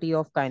property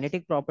of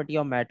kinetic property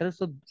of matter,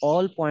 so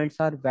all points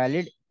are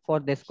valid for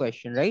this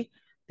question, right?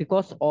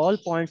 Because all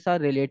points are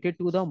related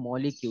to the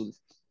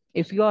molecules.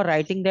 If you are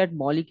writing that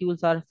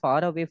molecules are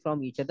far away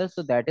from each other,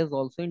 so that is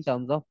also in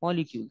terms of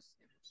molecules,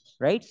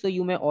 right? So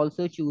you may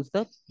also choose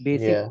the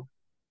basic. Yeah.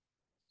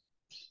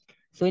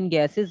 So in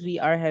gases, we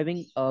are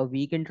having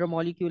weak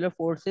intermolecular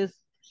forces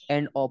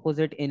and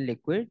opposite in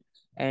liquid.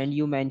 And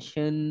you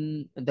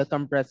mentioned the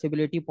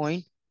compressibility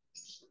point.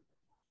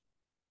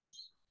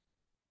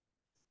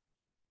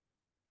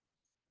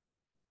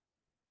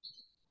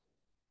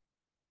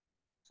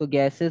 So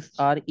gases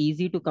are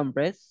easy to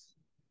compress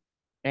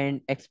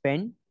and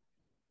expand.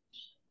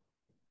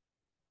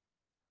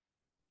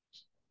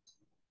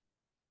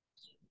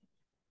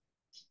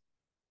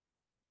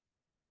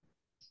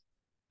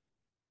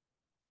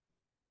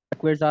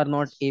 Liquids are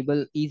not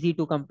able easy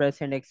to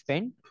compress and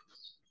expand.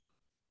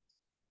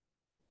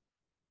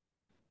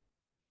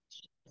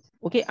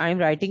 Okay, I'm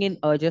writing in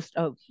just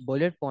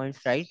bullet points,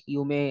 right?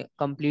 You may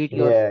complete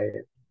your Yeah.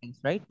 Yeah. things,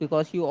 right?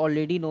 Because you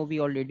already know we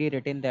already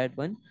written that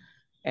one.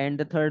 And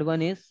the third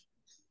one is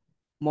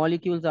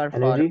molecules are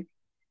far. Energy.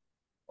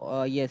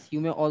 Yes, you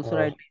may also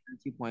write Oh, the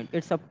energy point.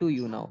 It's up to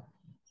you now.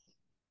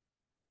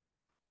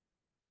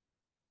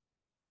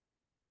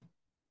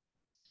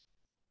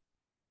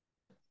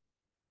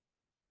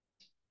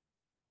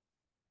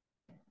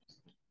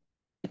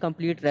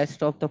 Complete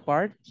rest of the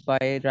part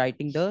by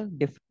writing the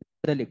difference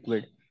of the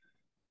liquid.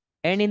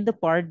 And in the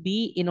part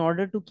B, in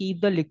order to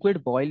keep the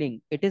liquid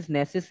boiling, it is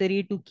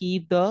necessary to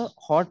keep the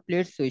hot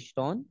plate switched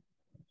on,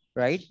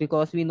 right?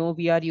 Because we know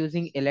we are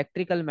using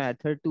electrical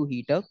method to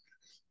heat up.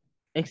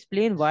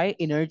 Explain why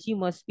energy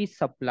must be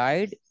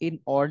supplied in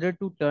order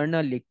to turn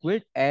a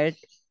liquid at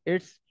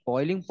its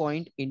boiling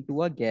point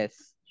into a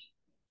gas.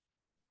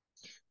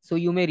 So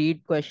you may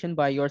read question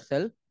by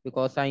yourself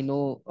because I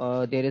know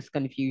there is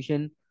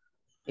confusion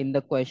in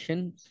the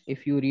question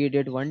if you read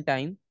it one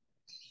time.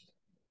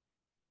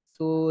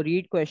 So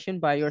read question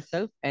by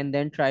yourself and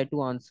then try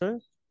to answer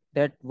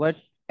that what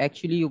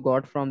actually you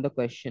got from the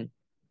question.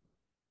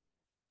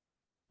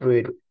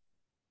 wait.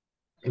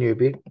 Can you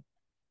repeat?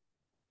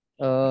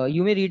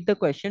 You may read the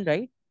question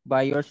right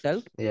by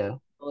yourself Yeah.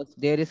 because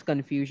there is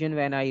confusion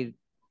when I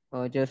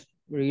just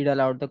read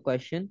aloud the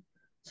question.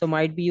 So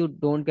might be you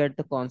don't get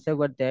the concept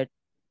what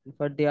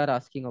they are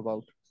asking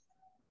about.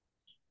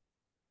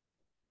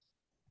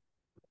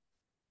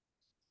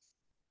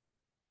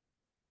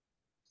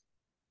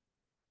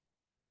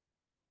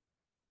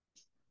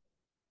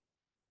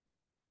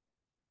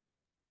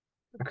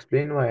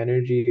 Explain why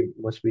energy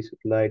must be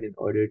supplied in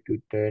order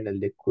to turn a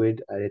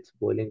liquid at its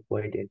boiling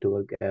point into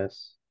a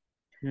gas.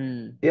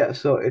 Hmm. Yeah,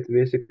 so it's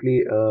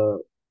basically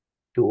to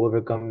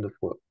overcome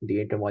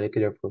the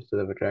intermolecular forces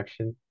of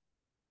attraction.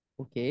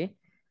 Okay.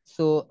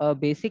 So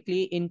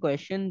basically in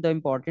question the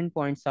important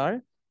points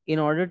are in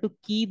order to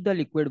keep the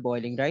liquid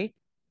boiling, right?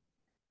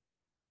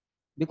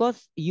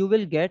 Because you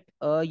will get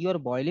your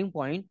boiling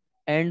point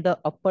and the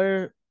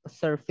upper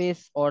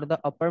surface or the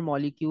upper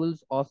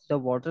molecules of the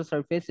water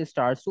surface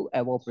starts to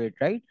evaporate,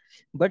 right?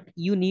 But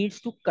you needs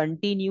to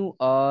continue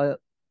the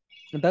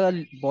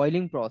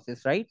boiling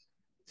process, right?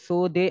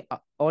 So they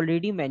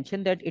already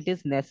mentioned that it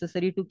is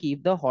necessary to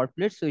keep the hot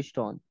plate switched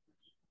on,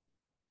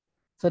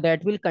 so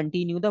that will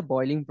continue the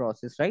boiling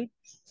process, right?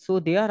 So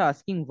they are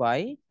asking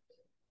why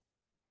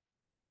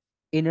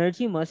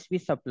energy must be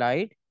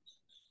supplied,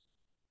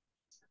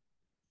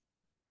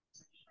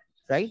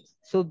 right?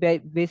 So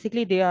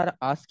basically they are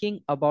asking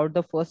about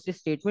the first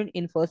statement.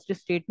 In first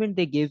statement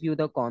they gave you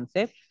the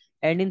concept,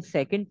 and in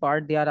second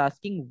part they are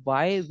asking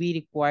why we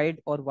required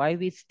or why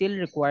we still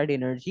required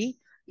energy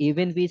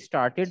even we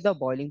started the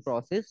boiling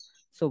process.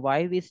 So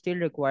why we still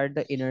required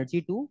the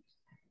energy to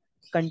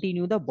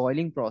continue the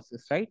boiling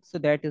process, right? So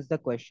that is the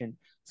question.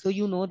 So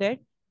you know that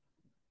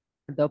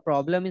the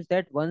problem is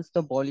that once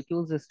the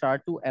molecules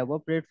start to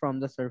evaporate from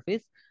the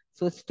surface,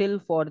 so still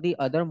for the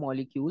other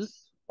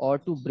molecules or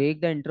to break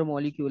the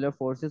intermolecular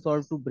forces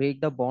or to break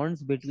the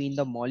bonds between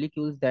the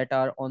molecules that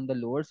are on the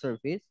lower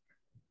surface,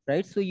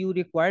 right? So you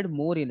required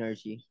more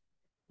energy.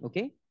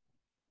 Okay.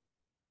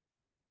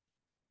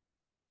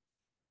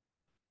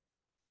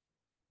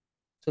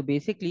 So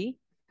basically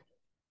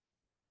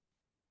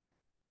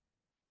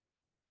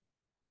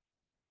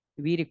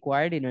we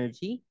required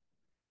energy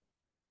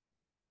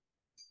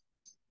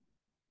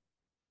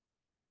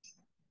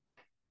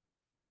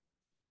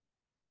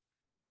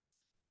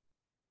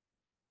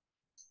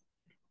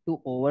to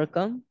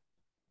overcome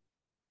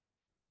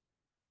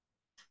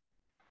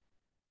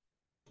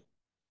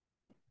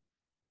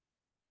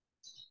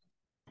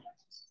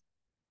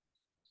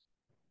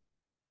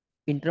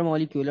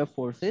intermolecular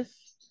forces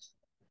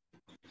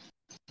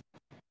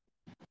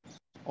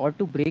or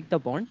to break the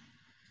bond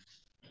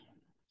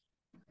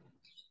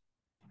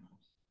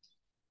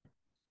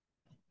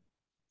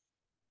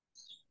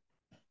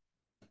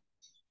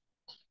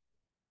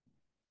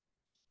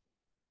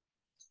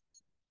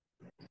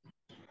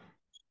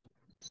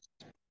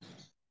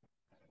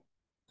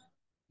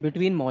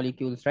between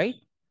molecules, right?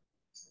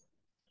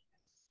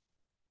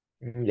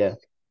 Yeah.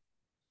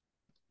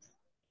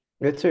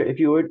 Let's say if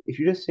you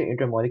just say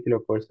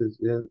intermolecular forces,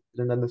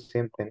 isn't that the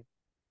same thing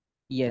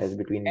as Yes.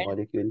 between And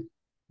molecules?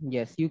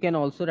 yes, you can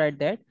also write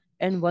that.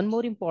 And one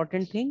more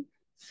important thing,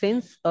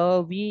 since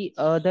we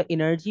the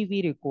energy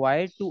we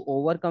require to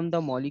overcome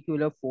the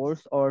molecular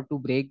force or to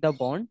break the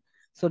bond,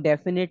 so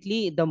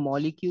definitely the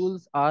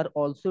molecules are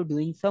also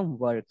doing some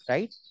work,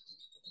 right?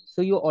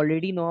 So you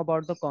already know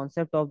about the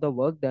concept of the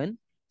work done.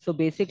 So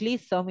basically,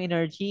 some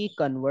energy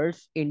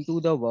converts into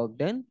the work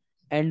done,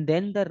 and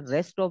then the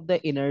rest of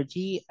the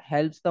energy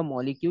helps the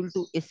molecule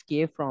to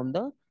escape from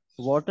the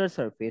water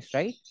surface,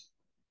 right?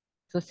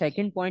 So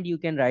second point you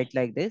can write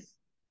like this.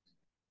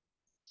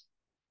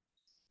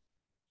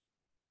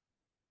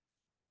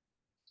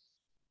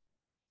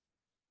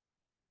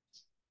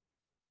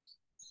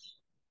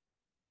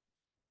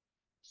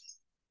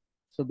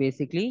 So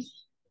basically,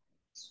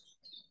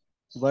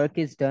 work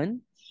is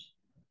done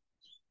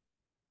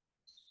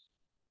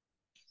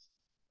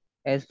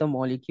as the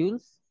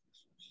molecules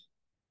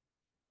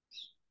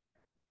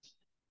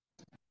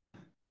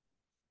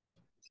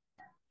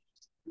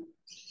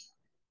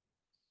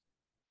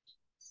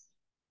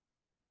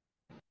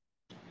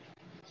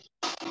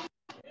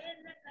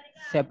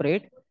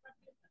separate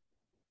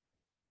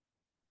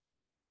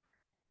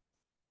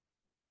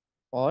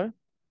or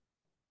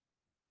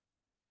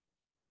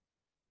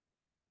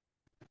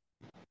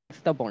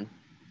fix the bond.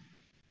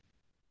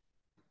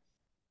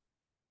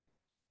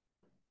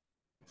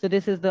 So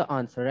this is the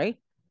answer, right?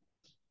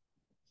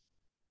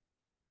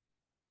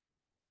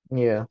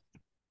 Yeah.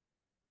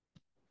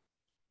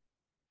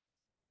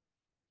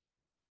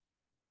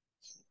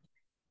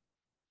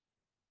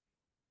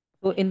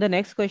 So in the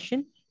next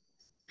question,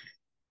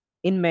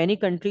 in many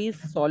countries,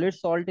 solid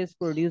salt is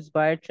produced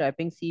by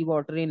trapping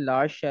seawater in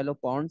large shallow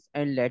ponds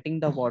and letting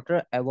the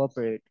water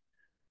evaporate.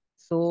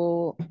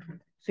 So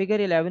figure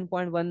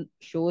 11.1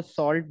 shows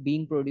salt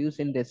being produced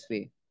in this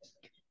way.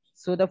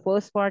 So the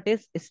first part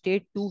is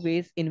state two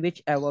ways in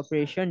which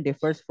evaporation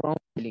differs from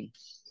boiling,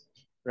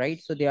 right?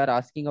 So they are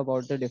asking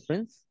about the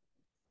difference.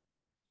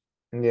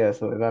 Yeah,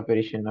 so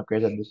evaporation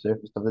occurs at the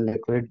surface of the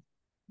liquid,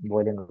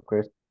 boiling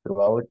occurs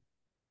throughout.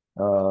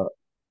 Uh,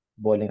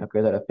 Boiling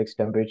occurs at a fixed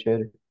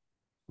temperature,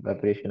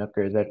 evaporation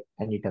occurs at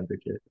any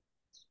temperature.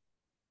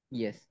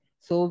 Yes.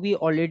 So we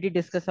already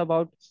discussed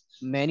about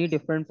many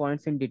different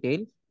points in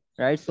detail,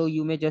 right? So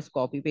you may just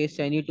copy paste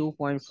any 2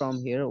 points from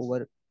here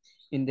over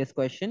in this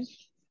question.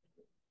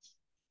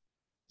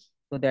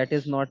 So that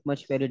is not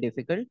much very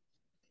difficult.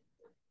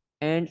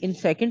 And in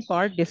second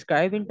part,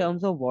 describe in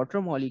terms of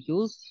water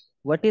molecules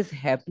what is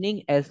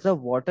happening as the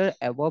water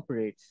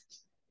evaporates.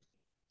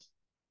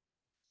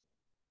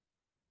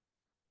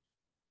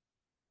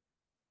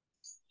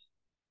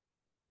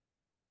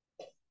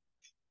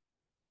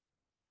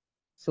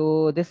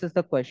 So this is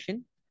the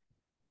question,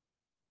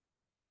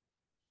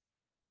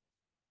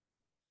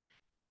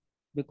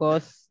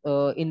 because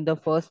in the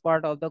first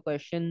part of the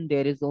question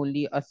there is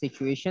only a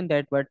situation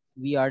that what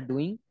we are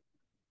doing,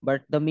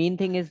 but the main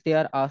thing is they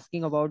are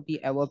asking about the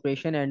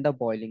evaporation and the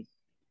boiling.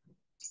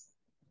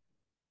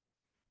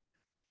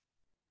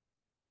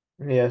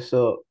 Yeah,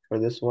 so for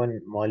this one,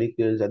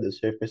 molecules at the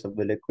surface of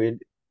the liquid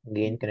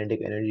gain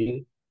kinetic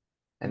energy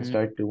and Mm,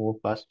 start to move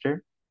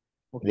faster.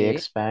 They okay.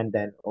 expand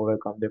and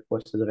overcome their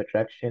forces of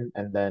attraction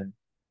and then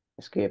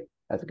escape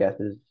as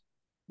gases.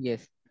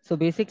 Yes. So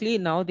basically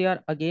now they are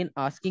again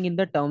asking in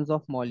the terms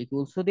of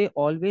molecules. So they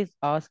always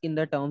ask in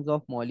the terms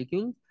of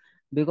molecules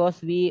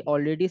because we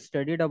already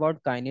studied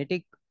about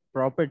kinetic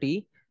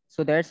property.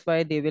 So that's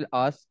why they will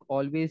ask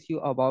always you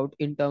about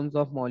in terms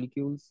of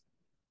molecules,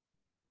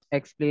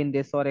 explain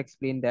this or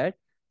explain that.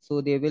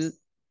 So they will,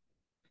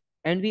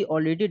 and we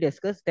already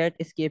discussed that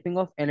escaping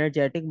of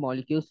energetic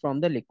molecules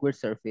from the liquid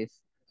surface.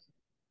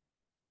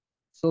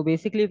 So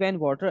basically when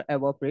water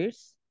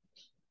evaporates,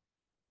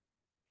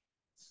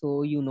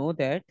 so you know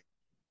that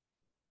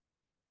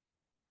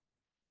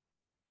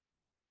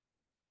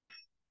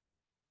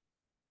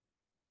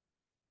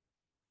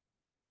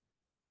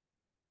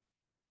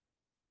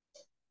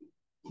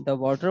the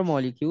water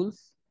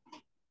molecules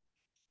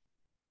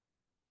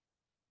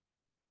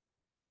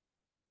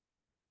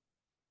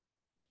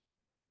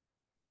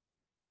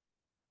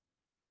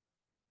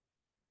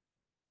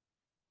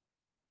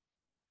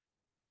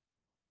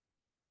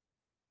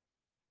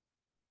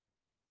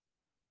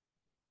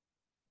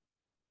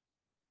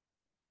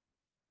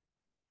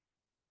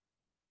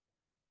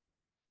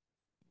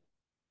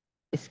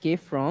escape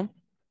from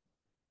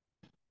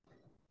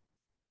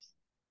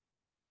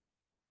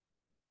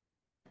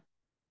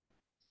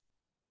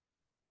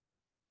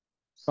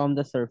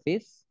the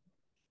surface,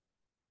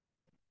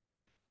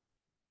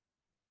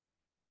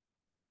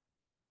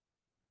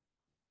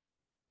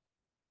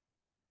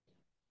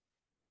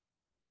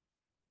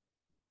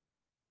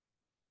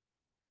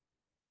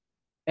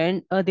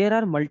 and there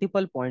are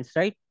multiple points,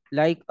 right?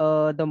 Like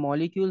the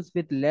molecules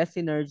with less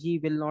energy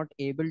will not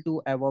able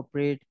to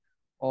evaporate,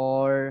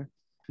 or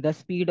the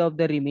speed of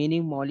the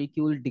remaining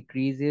molecule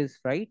decreases,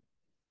 right?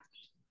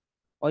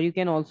 Or you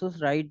can also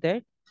write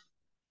that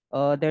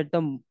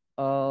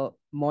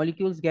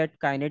molecules get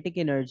kinetic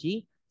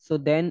energy, so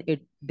then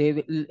they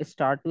will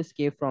start to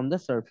escape from the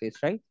surface,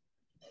 right?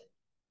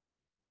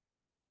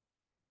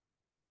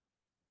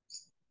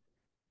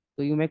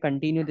 So you may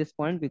continue this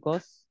point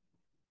because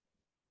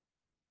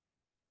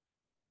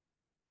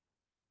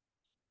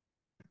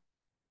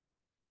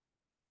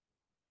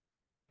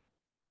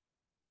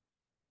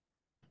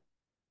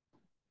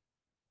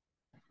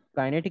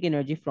kinetic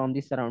energy from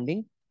the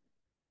surrounding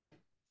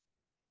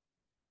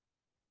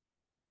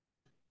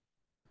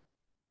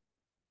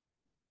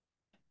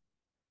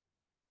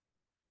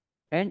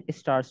and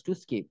starts to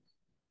escape,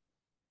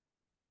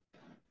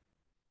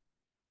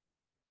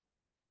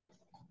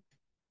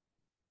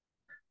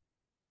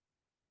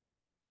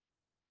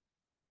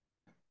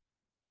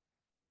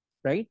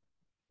 right?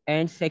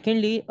 And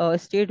secondly,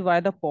 state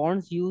why the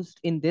ponds used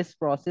in this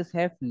process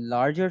have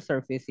larger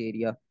surface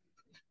area.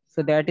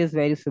 So that is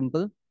very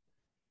simple.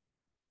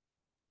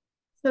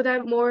 So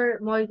that more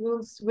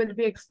molecules will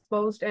be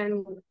exposed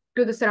and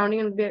to the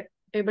surrounding and be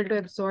able to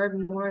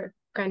absorb more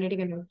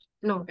kinetic energy.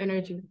 No,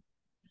 energy.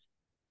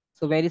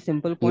 So very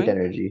simple Heat point.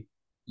 energy.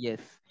 Yes.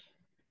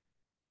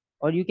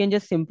 Or you can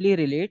just simply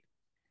relate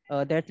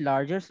that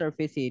larger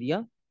surface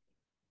area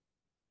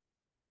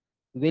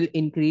will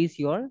increase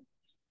your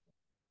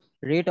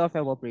rate of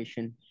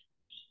evaporation,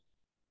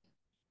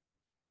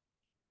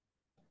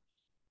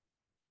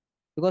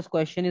 because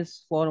question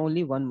is for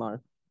only 1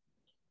 mark.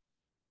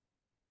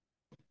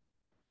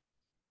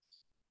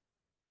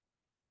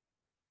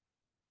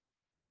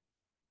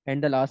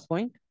 And the last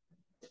point,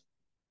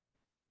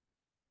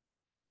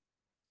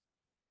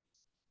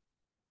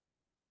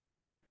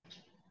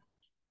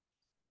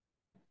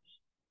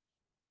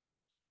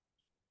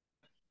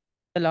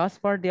 the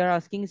last part, they are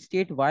asking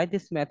state why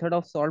this method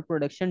of salt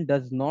production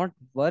does not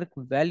work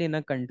well in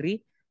a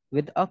country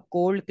with a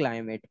cold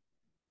climate.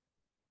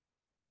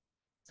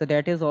 So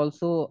that is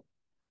also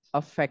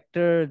a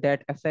factor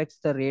that affects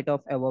the rate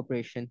of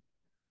evaporation.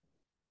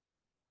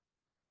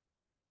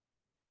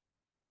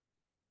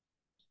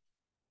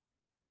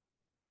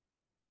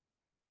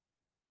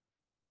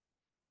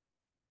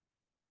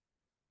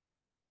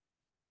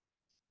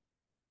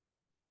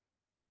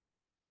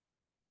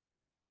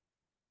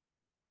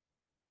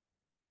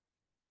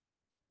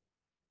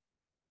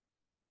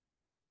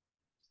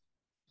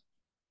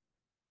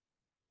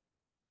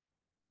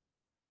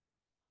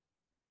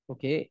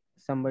 Okay,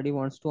 somebody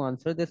wants to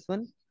answer this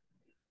one.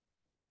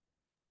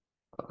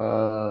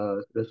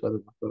 This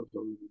was a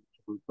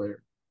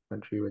for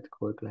country with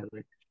cold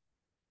climate.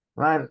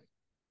 Man,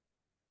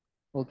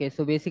 Okay,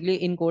 so basically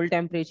in cold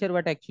temperature,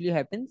 what actually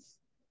happens?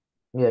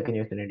 yeah, can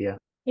you use in India?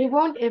 It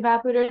won't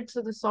evaporate,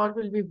 so the salt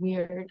will be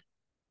weird.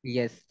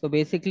 Yes. So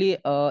basically,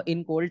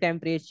 in cold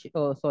temperature,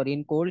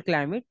 in cold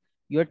climate,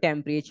 your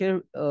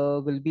temperature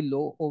will be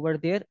low over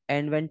there,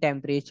 and when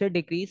temperature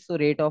decrease, so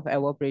rate of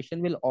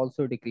evaporation will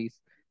also decrease,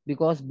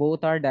 because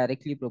both are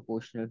directly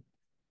proportional,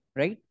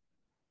 right?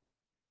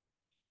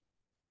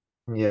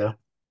 Yeah.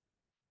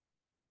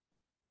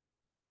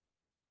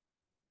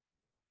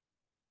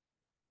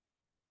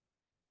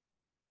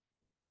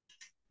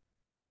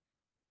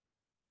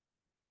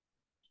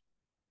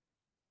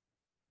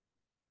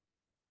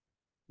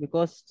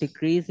 Because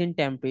decrease in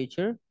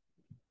temperature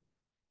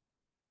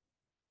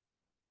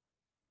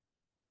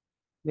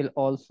will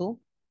also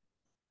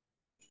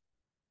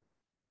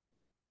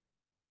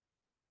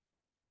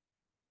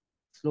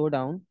slow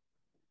down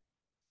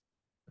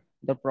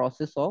the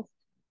process of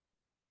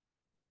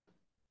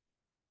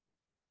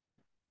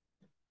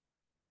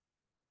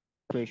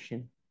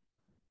evaporation,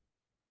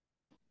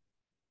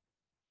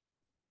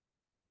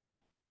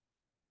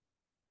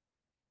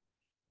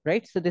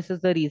 right? So this is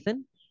the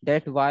reason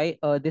that why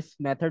this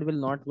method will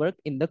not work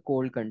in the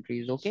cold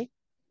countries. Okay.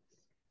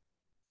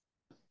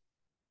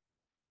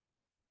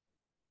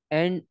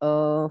 And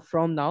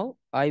from now,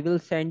 I will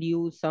send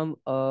you some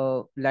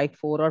like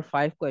 4 or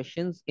 5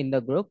 questions in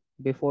the group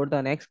before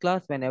the next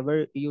class.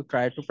 Whenever you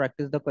try to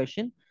practice the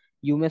question,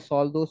 you may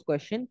solve those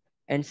questions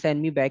and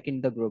send me back in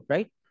the group,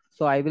 right?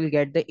 So I will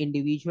get the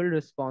individual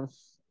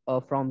response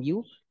from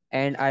you,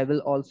 and I will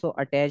also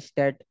attach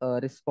that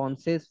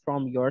responses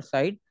from your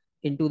side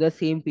into the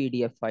same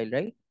PDF file,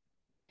 right?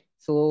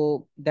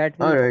 So that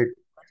will All right.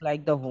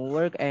 like the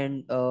homework,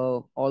 and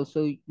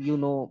also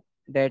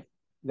that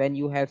when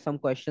you have some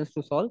questions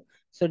to solve,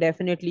 so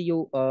definitely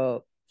you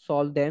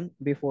solve them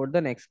before the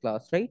next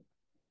class, right?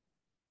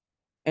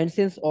 And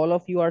since all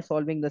of you are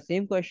solving the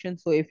same question,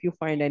 so if you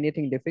find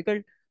anything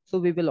difficult, so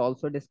we will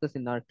also discuss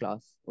in our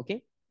class.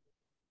 Okay.